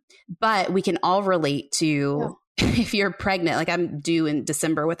 But we can all relate to if you're pregnant, like I'm due in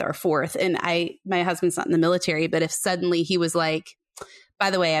December with our fourth, and my husband's not in the military, but if suddenly he was like,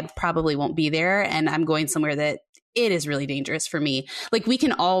 by the way, I probably won't be there and I'm going somewhere that it is really dangerous for me. Like we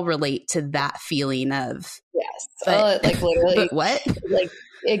can all relate to that feeling of, like literally, but what? Like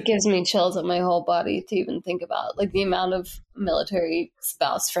it gives me chills up my whole body to even think about like the amount of military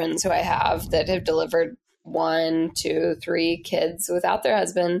spouse friends who I have that have delivered 1, 2, 3 kids without their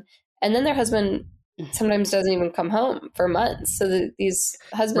husband. And then their husband sometimes doesn't even come home for months. So these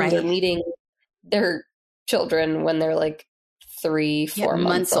husbands are meeting their children when they're like 3, 4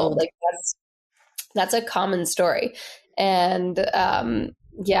 months old. Like that's a common story. And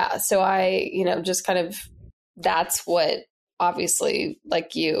so I, just kind of, that's what obviously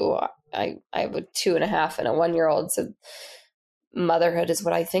like you, I have a 2.5 and a 1-year-old. So motherhood is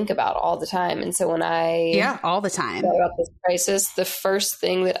what I think about all the time. And so when all the time about this crisis, the first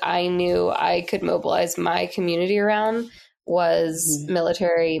thing that I knew I could mobilize my community around was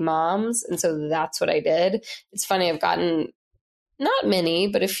military moms. And so that's what I did. It's funny. I've gotten not many,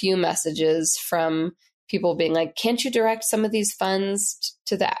 but a few messages from people being like, can't you direct some of these funds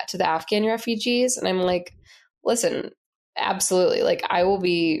to the Afghan refugees? And I'm like, listen, absolutely. Like I will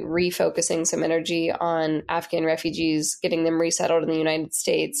be refocusing some energy on Afghan refugees, getting them resettled in the United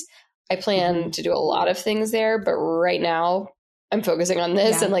States. I plan to do a lot of things there, but right now I'm focusing on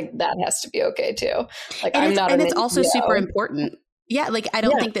this and like that has to be okay too. Like it's also super important. Yeah, like I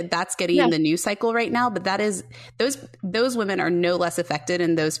don't think that that's getting the news cycle right now, but that is those women are no less affected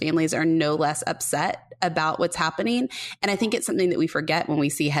and those families are no less upset about what's happening. And I think it's something that we forget when we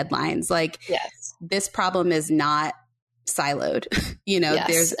see headlines. Like this problem is not siloed. You know,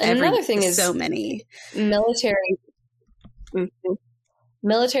 there's another thing is so many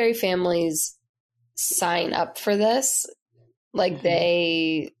military families sign up for this. Like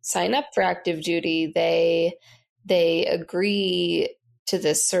they sign up for active duty. They agree to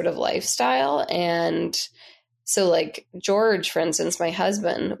this sort of lifestyle. And so like George, for instance, my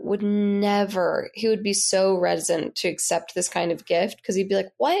husband he would be so reticent to accept this kind of gift because he'd be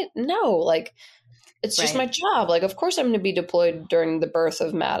like, what? No, like it's just my job. Like, of course I'm going to be deployed during the birth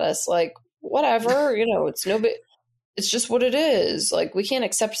of Mattis. Like, whatever, you know, it's it's just what it is. Like, we can't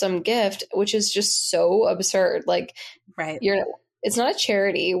accept some gift, which is just so absurd. Like, it's not a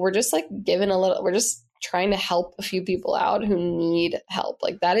charity. We're just like we're just trying to help a few people out who need help.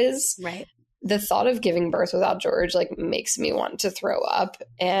 Like that is the thought of giving birth without George, like makes me want to throw up.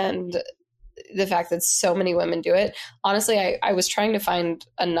 And the fact that so many women do it. Honestly, I was trying to find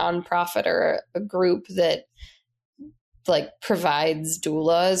a nonprofit or a group that like provides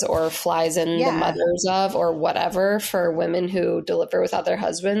doulas or flies in the mothers of or whatever for women who deliver without their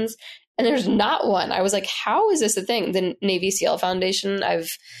husbands. And there's not one. I was like, how is this a thing? The Navy SEAL Foundation,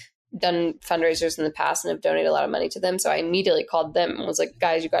 I've done fundraisers in the past and have donated a lot of money to them. So I immediately called them and was like,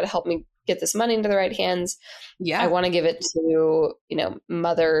 guys, you got to help me get this money into the right hands. Yeah. I want to give it to, you know,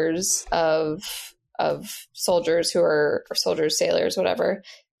 mothers of soldiers or soldiers, sailors, whatever,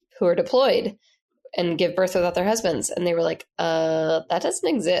 who are deployed and give birth without their husbands. And they were like, that doesn't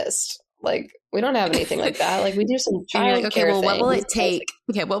exist. Like, we don't have anything like that. Like, we do some child care things. What will it take?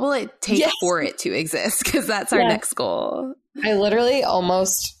 Okay, what will it take for it to exist? Because that's our next goal. I literally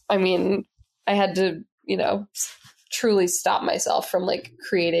I had to, you know, truly stop myself from like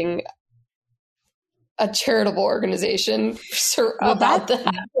creating a charitable organization about that.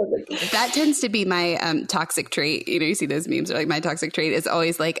 That tends to be my toxic trait. You know, you see those memes are like, my toxic trait is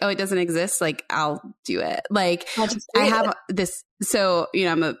always like, oh, it doesn't exist. Like, I'll do it. Like I have this. So, you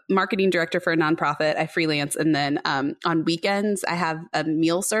know, I'm a marketing director for a nonprofit. I freelance. And then on weekends, I have a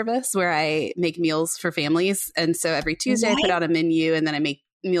meal service where I make meals for families. And so every Tuesday I put out a menu and then I make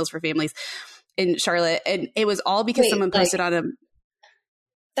meals for families in Charlotte. And it was all because someone posted on a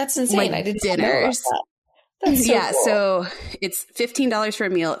That's insane. Like I didn't dinners. know about that. That's so cool. So it's $15 for a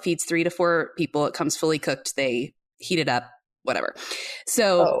meal. It feeds 3 to 4 people. It comes fully cooked. They heat it up, whatever.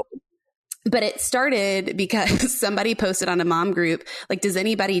 So, but it started because somebody posted on a mom group, like, does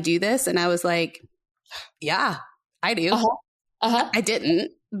anybody do this? And I was like, yeah, I do. I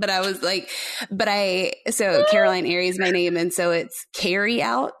didn't, but I was like, so Caroline Airy is my name. And so it's Carry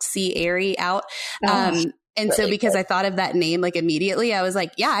Out, C-Airy Out. And really so because I thought of that name, like immediately, I was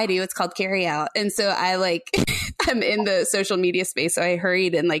like, yeah, I do. It's called Carry Out. And so I like, I'm in the social media space. So I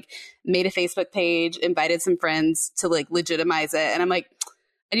hurried and like made a Facebook page, invited some friends to like legitimize it. And I'm like,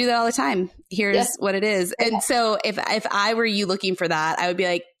 I do that all the time. Here's what it is. And so if I were you looking for that, I would be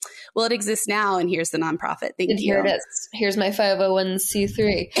like, well, it exists now. And here's the nonprofit. Thank you. Here it is. Here's my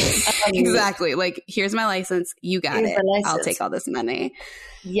 501c3. Exactly. Like, here's my license. You got it. I'll take all this money.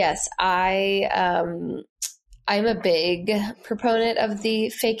 Yes. I'm a big proponent of the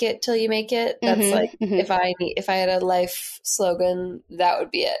fake it till you make it. That's if I had a life slogan, that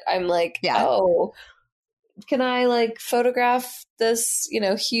would be it. I'm like, oh, can I like photograph this, you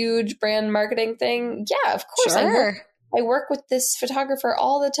know, huge brand marketing thing? Yeah, of course. Sure. I work with this photographer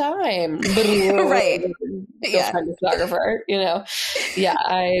all the time. Right. Yeah. Photographer, you know. Yeah,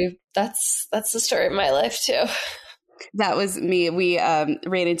 that's the story of my life too. That was me. We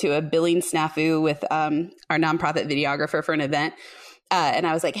ran into a billing snafu with our nonprofit videographer for an event. And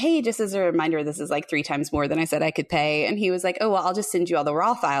I was like, hey, just as a reminder, this is like 3 times more than I said I could pay. And he was like, oh, well, I'll just send you all the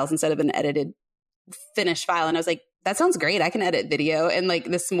raw files instead of an edited finished file. And I was like, that sounds great. I can edit video. And like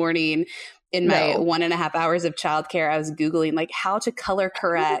this morning in my 1.5 hours of childcare, I was Googling like how to color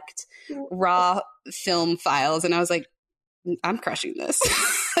correct raw film files. And I was like, I'm crushing this.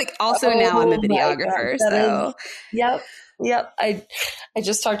 Like also now I'm a videographer. Yep. I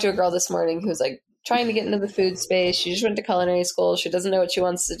just talked to a girl this morning who's like trying to get into the food space. She just went to culinary school. She doesn't know what she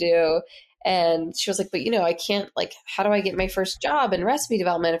wants to do. And she was like, but you know, I can't like, how do I get my first job in recipe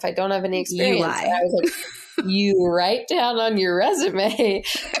development if I don't have any experience? And I was like, you write down on your resume,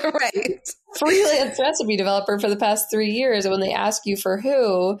 right? Freelance recipe developer for the past 3 years. And when they ask you for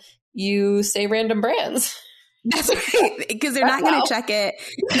who, you say random brands. That's right. Because they're not going to check it.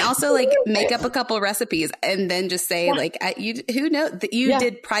 And also like make up a couple recipes and then just say like, who knows that you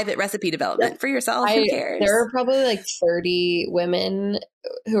did private recipe development for yourself. Who cares? There are probably like 30 women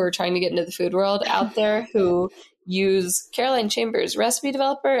who are trying to get into the food world out there who use Caroline Chambers, recipe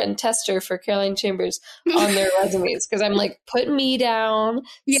developer and tester for Caroline Chambers on their resumes. Because I'm like, put me down.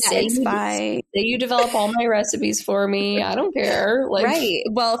 Yeah, it's fine. Say you develop all my recipes for me. I don't care. Like, right.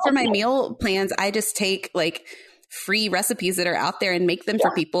 Well, for my meal plans, I just take like free recipes that are out there and make them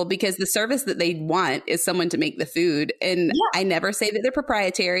for people, because the service that they want is someone to make the food. And I never say that they're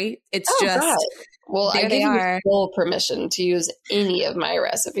proprietary. It's God. Well, I give you full permission to use any of my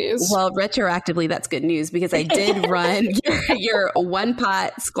recipes. Well, retroactively, that's good news, because I did run your one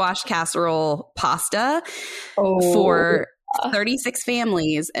pot squash casserole pasta for 36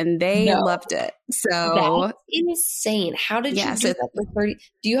 families, and they loved it. So that's insane. How did you do that for 30?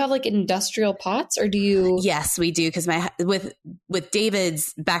 Do you have like industrial pots, or do you? Yes, we do. Because with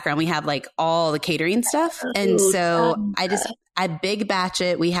David's background, we have like all the catering stuff, and so I big batch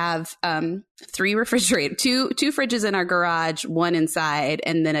it. We have 3 refrigerators, two fridges in our garage, 1 inside,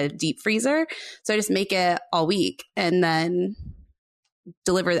 and then a deep freezer. So I just make it all week and then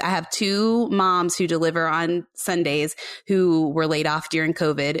deliver. I have 2 moms who deliver on Sundays who were laid off during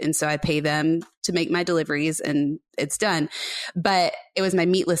COVID. And so I pay them to make my deliveries and it's done. But it was my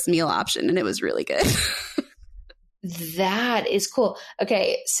meatless meal option and it was really good. That is cool.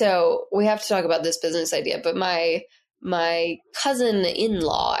 Okay. So we have to talk about this business idea, but my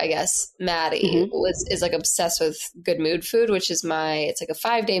cousin-in-law, I guess, Maddie, is like obsessed with Good Mood Food, which is it's like a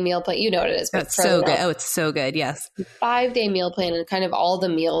 5-day meal plan. You know what it is. That's so good. Oh, it's so good. Yes. 5-day meal plan, and kind of all the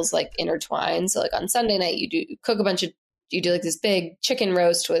meals like intertwine. So like on Sunday night, you do like this big chicken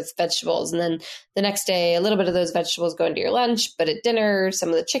roast with vegetables. And then the next day, a little bit of those vegetables go into your lunch, but at dinner, some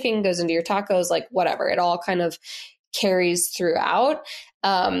of the chicken goes into your tacos, like whatever. It all kind of carries throughout.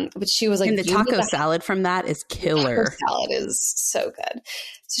 But she was like, and the taco salad from that is killer. Taco salad is so good.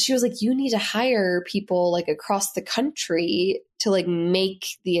 So she was like, you need to hire people like across the country to like make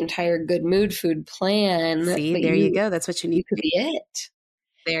the entire Good Mood Food plan. See, there you go. That's what you need. You could be it.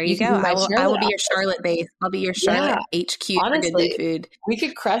 There you go. I will be your Charlotte base. I'll be your Charlotte HQ honestly, for Good Mood Food. We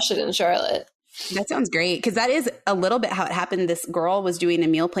could crush it in Charlotte. That sounds great, because that is a little bit how it happened. This girl was doing a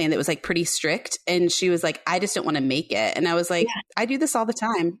meal plan that was like pretty strict, and she was like, I just don't want to make it. And I was like, I do this all the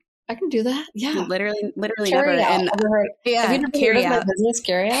time. I can do that. Yeah. Literally carry never. Out. And have you never carry out. My business,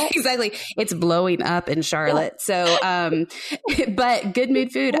 carry out? Exactly. It's blowing up in Charlotte. Yeah. So, but Good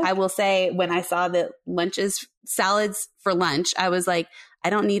Mood Food, I will say, when I saw the salads for lunch, I was like, I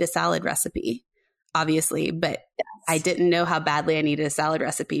don't need a salad recipe, obviously, but I didn't know how badly I needed a salad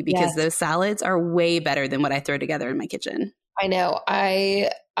recipe, because those salads are way better than what I throw together in my kitchen. I know.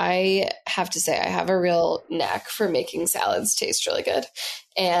 I have to say, I have a real knack for making salads taste really good.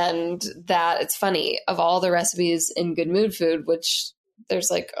 And that it's funny, of all the recipes in Good Mood Food, which there's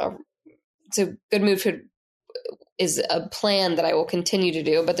like so Good Mood Food is a plan that I will continue to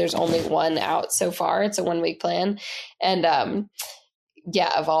do, but there's only one out so far. It's a 1-week plan. And,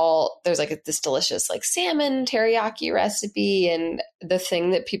 there's like this delicious like salmon teriyaki recipe, and the thing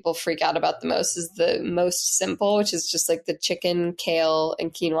that people freak out about the most is the most simple, which is just like the chicken, kale,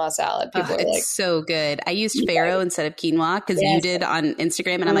 and quinoa salad. People are like, so good. I used farro instead of quinoa, because you did on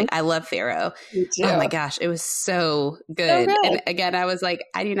Instagram, and I'm like, I love farro. Oh my gosh, it was so good. And again, I was like,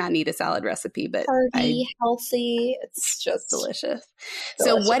 I do not need a salad recipe, but healthy. It's just delicious.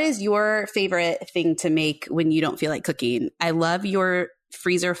 So what is your favorite thing to make when you don't feel like cooking? I love your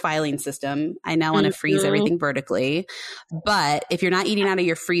freezer filing system. I now want to freeze everything vertically. But if you're not eating out of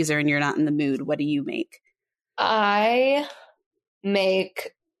your freezer and you're not in the mood, what do you make? I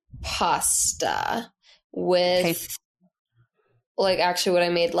make pasta with like, actually what I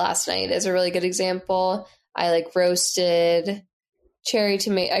made last night is a really good example. I like roasted cherry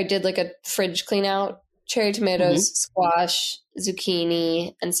tomato. I did like a fridge clean out, cherry tomatoes, squash,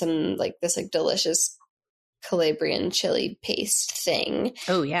 zucchini, and some like this like delicious Calabrian chili paste thing.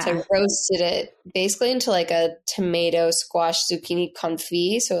 Oh yeah. So I roasted it basically into like a tomato squash zucchini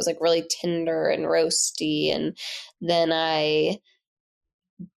confit. So it was like really tender and roasty. And then I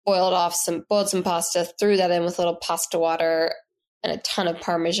boiled some pasta, threw that in with a little pasta water and a ton of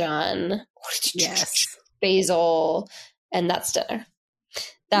Parmesan. Yes. Basil. And that's dinner.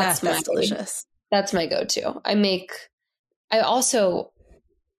 That's delicious. That's my go-to.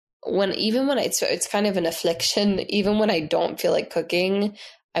 It's kind of an affliction. Even when I don't feel like cooking,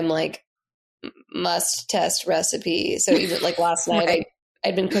 I'm like, must test recipe. So even like last night,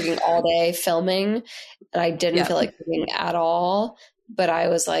 I'd been cooking all day filming, and I didn't feel like cooking at all. But I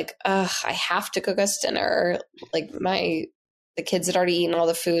was like, ugh, I have to cook us dinner. Like the kids had already eaten all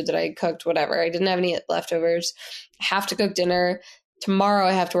the food that I cooked, whatever. I didn't have any leftovers. I have to cook dinner. Tomorrow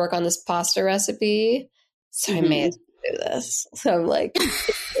I have to work on this pasta recipe. So I may as well do this. So I'm like,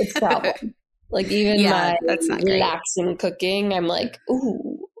 it's a problem. Like even my relaxing cooking, I'm like,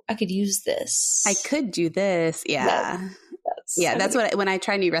 ooh, I could use this. I could do this. Yeah. That's what, when I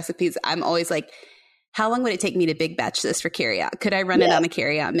try new recipes, I'm always like, how long would it take me to big batch this for carryout? Could I run it on a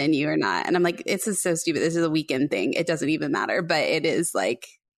carryout menu or not? And I'm like, this is so stupid. This is a weekend thing. It doesn't even matter. But it is like,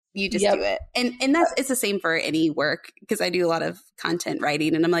 you just do it. And it's the same for any work, because I do a lot of content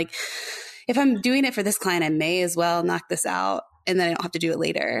writing. And I'm like, if I'm doing it for this client, I may as well knock this out. And then I don't have to do it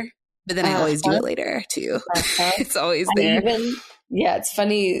later. But then I always do it later too. It's always there. It's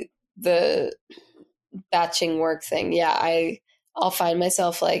funny, the batching work thing. Yeah, I'll find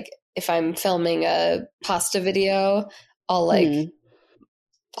myself like, if I'm filming a pasta video, I'll be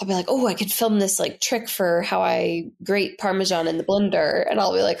like, oh, I could film this like trick for how I grate Parmesan in the blender. And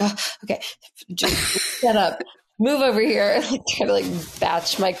I'll be like, oh, okay, just set up, move over here. Try to like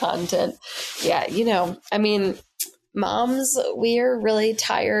batch my content. Yeah. I mean, moms, we are really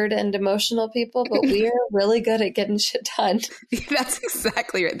tired and emotional people, but we are really good at getting shit done. That's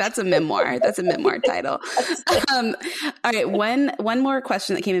exactly right. That's a memoir. That's a memoir title. All right. One more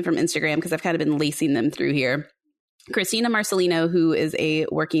question that came in from Instagram, because I've kind of been lacing them through here. Christina Marcelino, who is a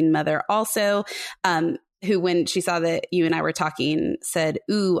working mother also, who, when she saw that you and I were talking, said,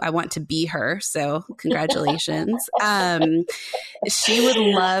 ooh, I want to be her. So congratulations. She would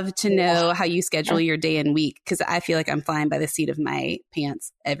love to know how you schedule your day and week, because I feel like I'm flying by the seat of my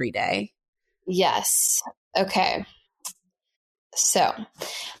pants every day. Yes. Okay. So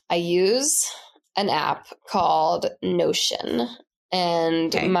I use an app called Notion.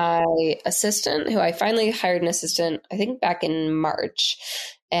 And my assistant, who I finally hired an assistant, I think back in March.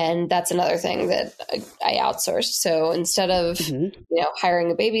 And that's another thing that I outsourced. So instead of,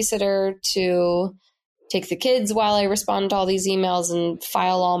 hiring a babysitter to take the kids while I respond to all these emails and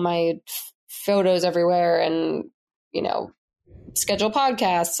file all my photos everywhere and, schedule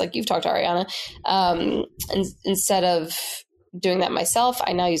podcasts like you've talked to Ariana. And instead of doing that myself,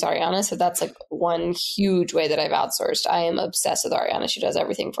 I now use Ariana. So that's like one huge way that I've outsourced. I am obsessed with Ariana. She does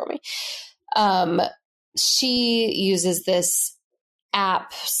everything for me. She uses this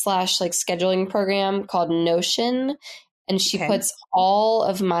app / like scheduling program called Notion. And she puts all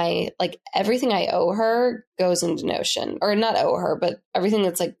of my, like everything I owe her goes into Notion, or not owe her, but everything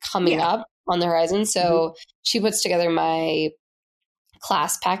that's like coming up on the horizon. So she puts together my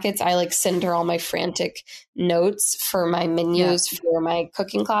class packets. I like send her all my frantic notes for my menus for my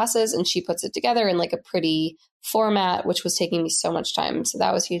cooking classes. And she puts it together in like a pretty format, which was taking me so much time. So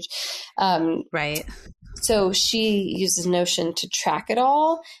that was huge. Right. So she uses Notion to track it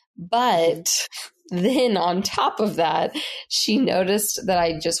all. But then on top of that, she noticed that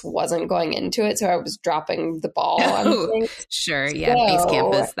I just wasn't going into it. So I was dropping the ball. Sure. Yeah.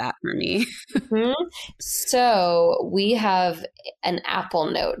 Basecamp is that for me. So we have an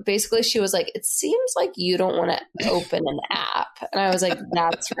Apple Note. Basically, she was like, it seems like you don't want to open an app. And I was like,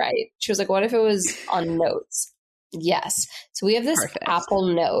 that's right. She was like, what if it was on Notes? Yes. So we have this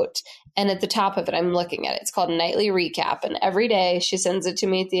Apple Note. And at the top of it, I'm looking at it. It's called Nightly Recap. And every day she sends it to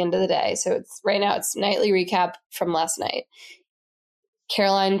me at the end of the day. So it's right now it's Nightly Recap from last night.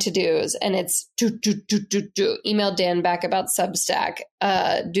 Caroline to-dos. And it's email Dan back about Substack.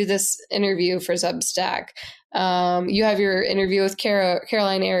 Do this interview for Substack. You have your interview with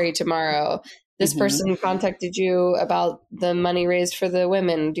Caroline Airy tomorrow. This person contacted you about the money raised for the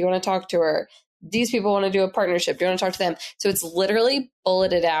women. Do you want to talk to her? These people want to do a partnership. Do you want to talk to them? So it's literally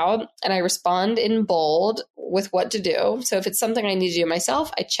bulleted out, and I respond in bold with what to do. So if it's something I need to do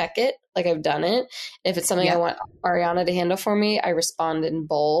myself, I check it like I've done it. If it's something I want Ariana to handle for me, I respond in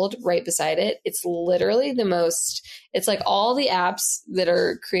bold right beside it. It's literally it's like all the apps that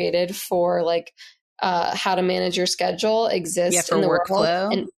are created for like how to manage your schedule exist in the workflow.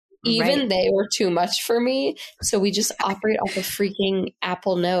 World. And even they were too much for me. So we just operate off a freaking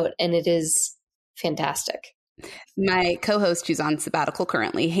Apple Note, and it is fantastic. My co-host, who's on sabbatical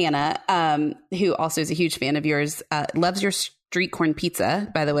currently, Hannah, who also is a huge fan of yours, loves your street corn pizza,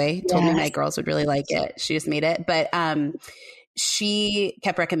 by the way. Told me my girls would really like it. She just made it. But she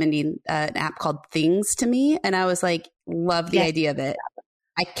kept recommending an app called Things to me. And I was like, love the idea of it.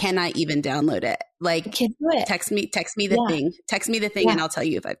 I cannot even download it. Like, text me the thing. Text me the thing and I'll tell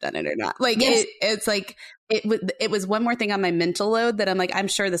you if I've done it or not. Like, it's like, it was one more thing on my mental load that I'm like, I'm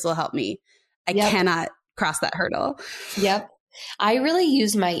sure this will help me. I cannot cross that hurdle. Yep. I really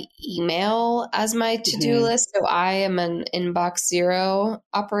use my email as my to-do list. So I am an inbox zero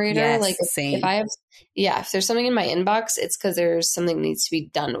operator. Yes, like same. if I have, if there's something in my inbox, it's because there's something that needs to be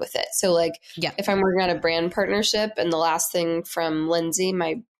done with it. So like if I'm working on a brand partnership and the last thing from Lindsay,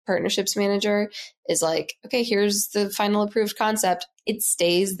 my partnerships manager, is like, okay, here's the final approved concept. It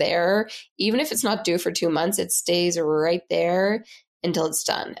stays there. Even if it's not due for 2 months, it stays right there until it's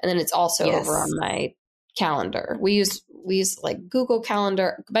done. And then it's also over on my calendar. We use like Google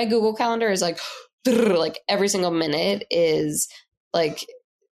Calendar. My Google Calendar is like every single minute is like,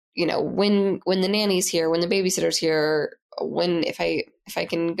 you know, when the nanny's here, when the babysitter's here, when if I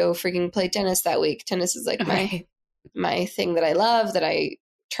can go freaking play tennis that week. Tennis is like my thing that I love, that I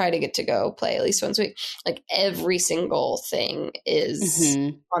try to get to go play at least once a week. Like every single thing is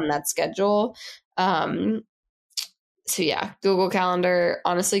on that schedule. So yeah, Google Calendar,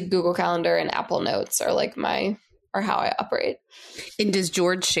 honestly, Google Calendar and Apple Notes are like are how I operate. And does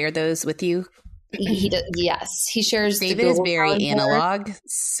George share those with you? He does. Yes, he shares. David is very analog,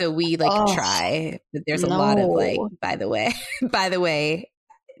 so we try, but there's a lot of like, by the way,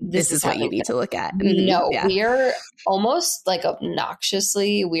 this is what you need to look at. No, we are almost like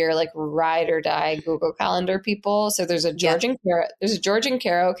obnoxiously, we are like ride or die Google Calendar people. So there's a George and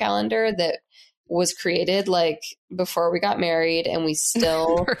Caro calendar that was created like before we got married, and we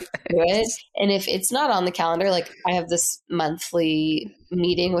still do it. And if it's not on the calendar, like I have this monthly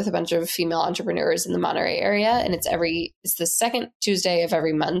meeting with a bunch of female entrepreneurs in the Monterey area, and it's the second Tuesday of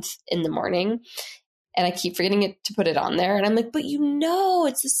every month in the morning. And I keep forgetting to put it on there. And I'm like, but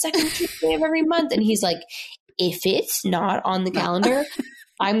it's the second Tuesday of every month. And he's like, if it's not on the calendar,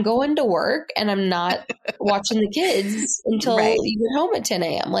 I'm going to work and I'm not watching the kids until you get home at 10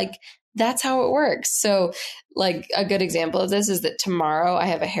 a.m. Like, that's how it works. So like a good example of this is that tomorrow I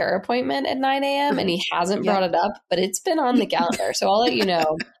have a hair appointment at 9 a.m. and he hasn't brought it up, but it's been on the calendar. So I'll let you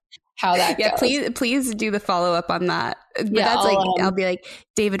know how that goes. Please do the follow up on that. But that's I'll be like,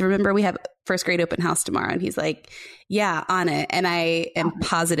 David, remember we have first grade open house tomorrow. And he's like, yeah, on it. And I am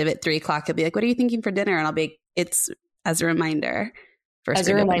positive at 3:00 he'll be like, what are you thinking for dinner? And I'll be like, it's as a reminder. As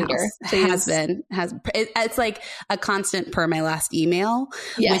a reminder, it's like a constant per my last email,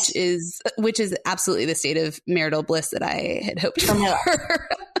 which is absolutely the state of marital bliss that I had hoped for.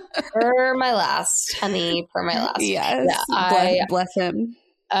 Per my last, honey, per my last. Yes, yeah, bless him.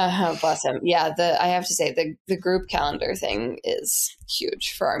 Bless him. Yeah, I have to say the group calendar thing is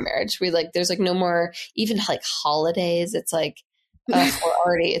huge for our marriage. We there's no more even like holidays. It's like we're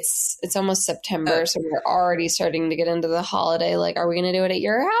already it's almost September, so we're already starting to get into the holiday. Like, are we going to do it at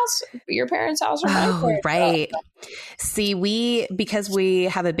your house, your parents' house, or my parents' right? House? See, because we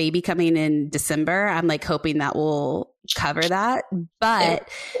have a baby coming in December, I'm like hoping that will cover that. But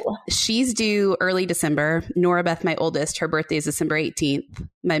she's due early December. Nora Beth, my oldest, her birthday is December 18th.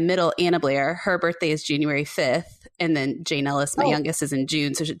 My middle, Anna Blair, her birthday is January 5th. And then Jane Ellis, my youngest, is in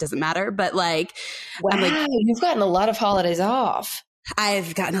June, so it doesn't matter. But like, wow, I'm like, you've gotten a lot of holidays off.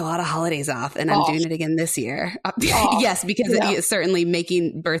 I've gotten a lot of holidays off, and I'm doing it again this year. Yes, because it's certainly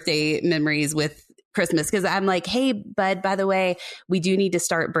making birthday memories with Christmas. Because I'm like, hey, bud, by the way, we do need to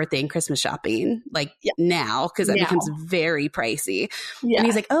start birthday and Christmas shopping now, because that becomes very pricey. Yeah. And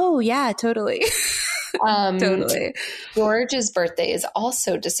he's like, oh yeah, totally. Totally. George's birthday is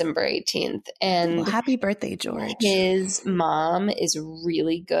also December 18th. And happy birthday, George. His mom is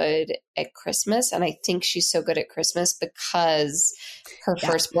really good at Christmas. And I think she's so good at Christmas because her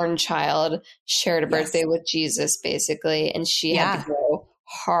firstborn child shared a birthday with Jesus, basically. And she had to go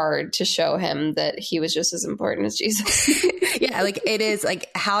hard to show him that he was just as important as Jesus. Like it is like,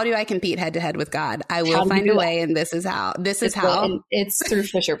 how do I compete head to head with God? I will find a way. And this is how. It's through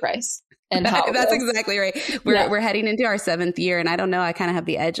Fisher Price. And that's exactly right. We're heading into our 7th year, and I don't know. I kind of have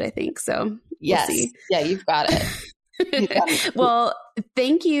the edge, I think. So we'll see. Yeah, you've got it. Well,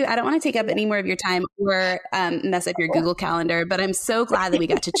 thank you. I don't want to take up any more of your time or mess up your Google Calendar, but I'm so glad that we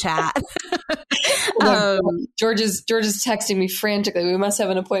got to chat. George is texting me frantically. We must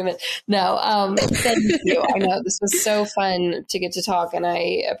have an appointment. No, thank you. I know this was so fun to get to talk, and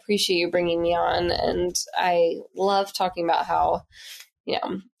I appreciate you bringing me on. And I love talking about how,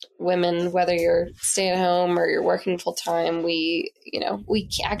 women, whether you're staying at home or you're working full time, we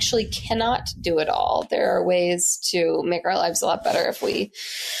actually cannot do it all. There are ways to make our lives a lot better if we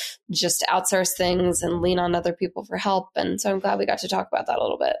just outsource things and lean on other people for help. And so I'm glad we got to talk about that a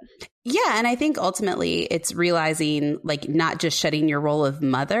little bit. Yeah. And I think ultimately it's realizing like not just shedding your role of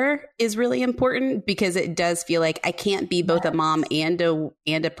mother is really important, because it does feel like I can't be both a mom and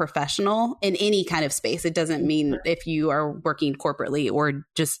a professional in any kind of space. It doesn't mean if you are working corporately or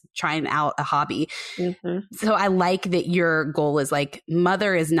just trying out a hobby. So I like that your goal is like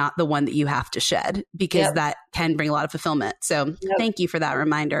mother is not the one that you have to shed, because that can bring a lot of fulfillment. So thank you for that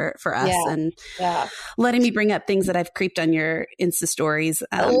reminder for us and letting me bring up things that I've creeped on your Insta stories.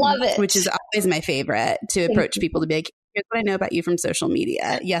 I love it. Which is always my favorite, to approach people to be like, here's what I know about you from social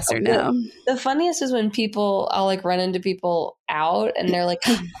media. Yes or no. The funniest is when I'll like run into people out and they're like,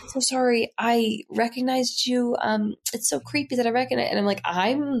 I'm so sorry, I recognized you. It's so creepy that I recognize it. And I'm like,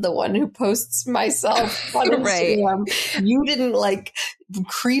 I'm the one who posts myself on Instagram. You didn't like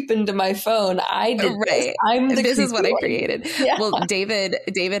creep into my phone. I did. This is what I created. Well,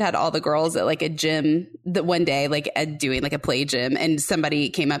 David had all the girls at like a gym that one day, like doing like a play gym, and somebody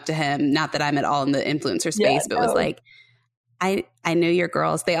came up to him, not that I'm at all in the influencer space, but was like, I know your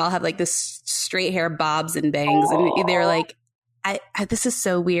girls. They all have like this straight hair bobs and bangs. And they're like, I this is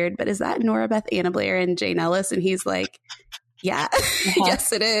so weird, but is that Nora Beth Anna Blair and Jane Ellis? And he's like, yeah,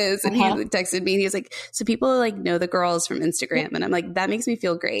 yes, it is. And he texted me and he was like, so people like know the girls from Instagram. And I'm like, that makes me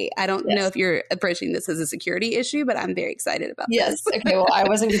feel great. I don't know if you're approaching this as a security issue, but I'm very excited about this. Okay. Well, I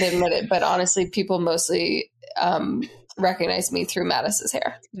wasn't going to admit it, but honestly, people mostly recognize me through Mattis's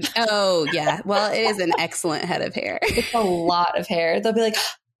hair. Oh yeah. Well, it is an excellent head of hair. It's a lot of hair. They'll be like,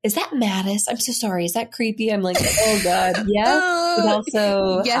 is that Mattis? I'm so sorry. Is that creepy? I'm like, oh God. Yes. But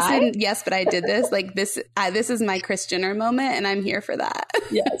also, yes, but I did this. Like this is my Kris Jenner moment, and I'm here for that.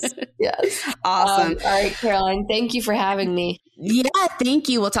 Yes. Awesome. All right, Caroline, thank you for having me. Yeah, thank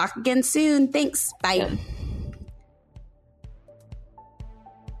you. We'll talk again soon. Thanks. Bye. Yeah.